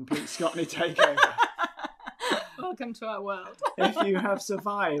been a complete Scotney takeover. Welcome to our world. If you have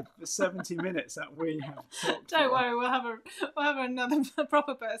survived the 70 minutes that we have talked Don't worry, we'll have another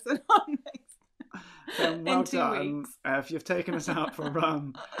proper person on next. Then well in 2 done. weeks. If you've taken us out for a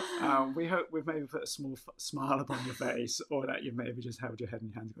run, we hope we've maybe put a small smile upon your face, or that you've maybe just held your head in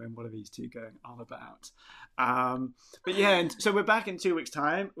your hands going, what are these two going on about? But yeah, and so we're back in 2 weeks'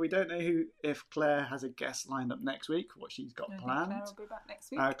 time. We don't know if Claire has a guest lined up next week, what she's got planned. Claire will be back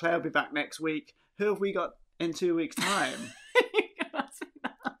next week. Claire will be back next week. Who have we got in 2 weeks' time? You can ask me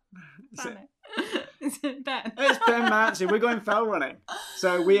that. Is it Ben? It's Ben Mancy. We're going fell running.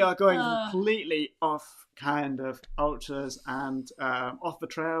 So we are going completely off kind of ultras and off the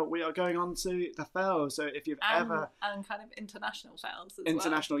trail. We are going on to the fells. So if you've ever... And kind of international fells as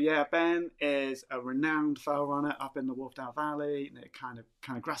International, well. yeah. Ben is a renowned fell runner up in the Wharfedale Valley, the kind of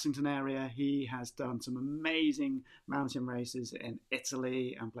Grassington area. He has done some amazing mountain races in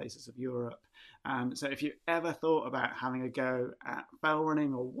Italy and places of Europe. So if you ever thought about having a go at fell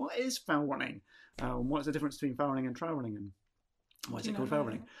running, or what is fell running? What's the difference between fell running and trail running, and why is it called fell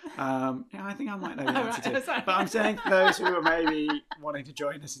running? Yeah, I think I might know the answer to it. But I'm saying for those who are maybe wanting to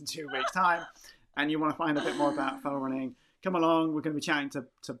join us in 2 weeks' time and you want to find a bit more about fell running, come along. We're going to be chatting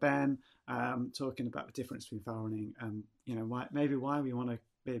to Ben, talking about the difference between fell running and why we want to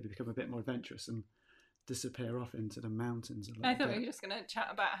maybe become a bit more adventurous and disappear off into the mountains a little I thought bit. we were just going to chat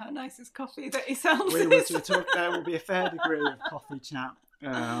about how nice his coffee that he sells. We were to talk. There will be a fair degree of coffee chat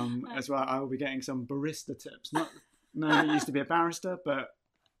as well. I will be getting some barista tips. I used to be a barrister, but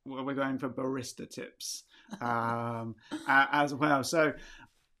we're going for barista tips as well. So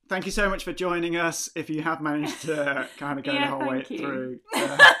thank you so much for joining us. If you have managed to kind of go the whole way through.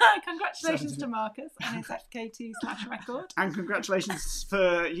 Congratulations to Marcus and his FKT/record. And congratulations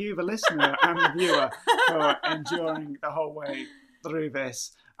for you, the listener and the viewer, for enduring the whole way through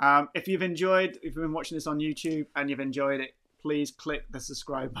this. If you've been watching this on YouTube and you've enjoyed it, please click the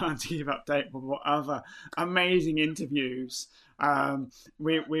subscribe button to keep update with what other amazing interviews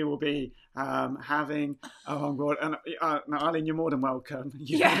we will be having along board. And Arlene, you're more than welcome.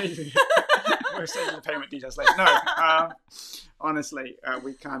 We'll send you the payment details later. No, honestly,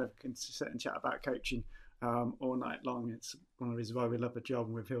 we kind of can sit and chat about coaching all night long. It's one of the reasons why we love the job,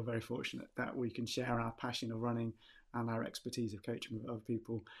 and we feel very fortunate that we can share our passion of running and our expertise of coaching with other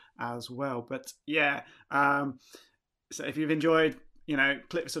people as well. But yeah, so if you've enjoyed,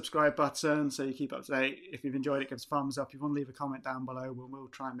 click the subscribe button so you keep up to date. If you've enjoyed it, give us a thumbs up. If you want to leave a comment down below, we'll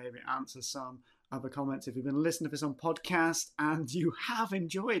try and maybe answer some other comments. If you've been listening to this on podcast and you have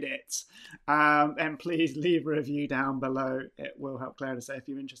enjoyed it, then please leave a review down below. It will help Claire to say. If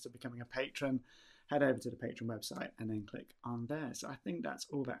you're interested in becoming a patron, head over to the Patreon website and then click on there. So I think that's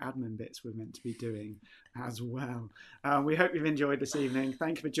all the admin bits we're meant to be doing as well. We hope you've enjoyed this evening.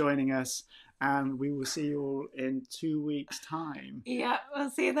 Thank you for joining us, and we will see you all in 2 weeks' time. Yeah, we'll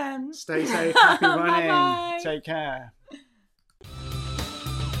see you then. Stay safe, happy running. Bye-bye. Take care.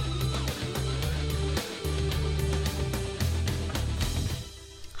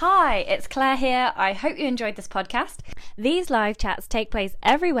 Hi, it's Claire here. I hope you enjoyed this podcast. These live chats take place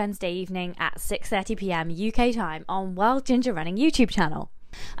every Wednesday evening at 6:30 p.m. UK time on Wild Ginger Running YouTube channel.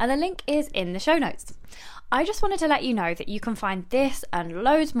 And the link is in the show notes. I just wanted to let you know that you can find this and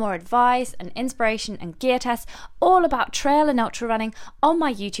loads more advice and inspiration and gear tests all about trail and ultra running on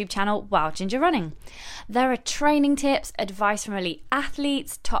my YouTube channel, Wild Ginger Running. There are training tips, advice from elite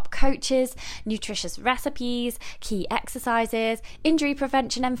athletes, top coaches, nutritious recipes, key exercises, injury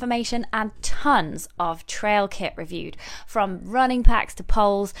prevention information, and tons of trail kit reviewed, from running packs to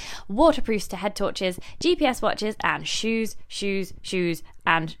poles, waterproofs to head torches, GPS watches, and shoes,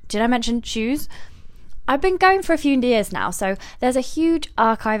 and did I mention shoes? I've been going for a few years now, so there's a huge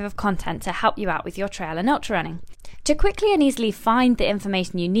archive of content to help you out with your trail and ultra running. To quickly and easily find the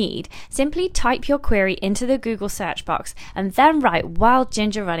information you need, simply type your query into the Google search box and then write Wild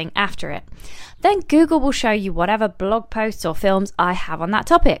Ginger Running after it. Then Google will show you whatever blog posts or films I have on that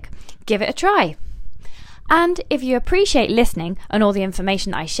topic. Give it a try. And if you appreciate listening and all the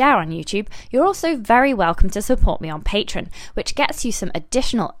information I share on YouTube, you're also very welcome to support me on Patreon, which gets you some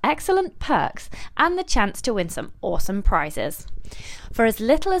additional excellent perks and the chance to win some awesome prizes. For as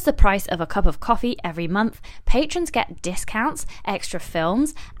little as the price of a cup of coffee every month, patrons get discounts, extra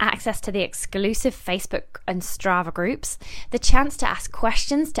films, access to the exclusive Facebook and Strava groups, the chance to ask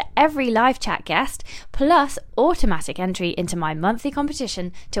questions to every live chat guest, plus automatic entry into my monthly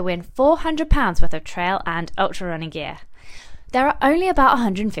competition to win £400 worth of trail and ultra running gear. There are only about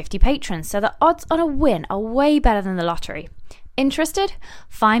 150 patrons, so the odds on a win are way better than the lottery. Interested?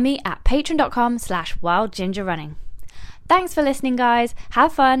 Find me at patreon.com/wildgingerrunning. Thanks for listening, guys.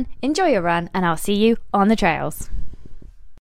 Have fun, enjoy your run, and I'll see you on the trails.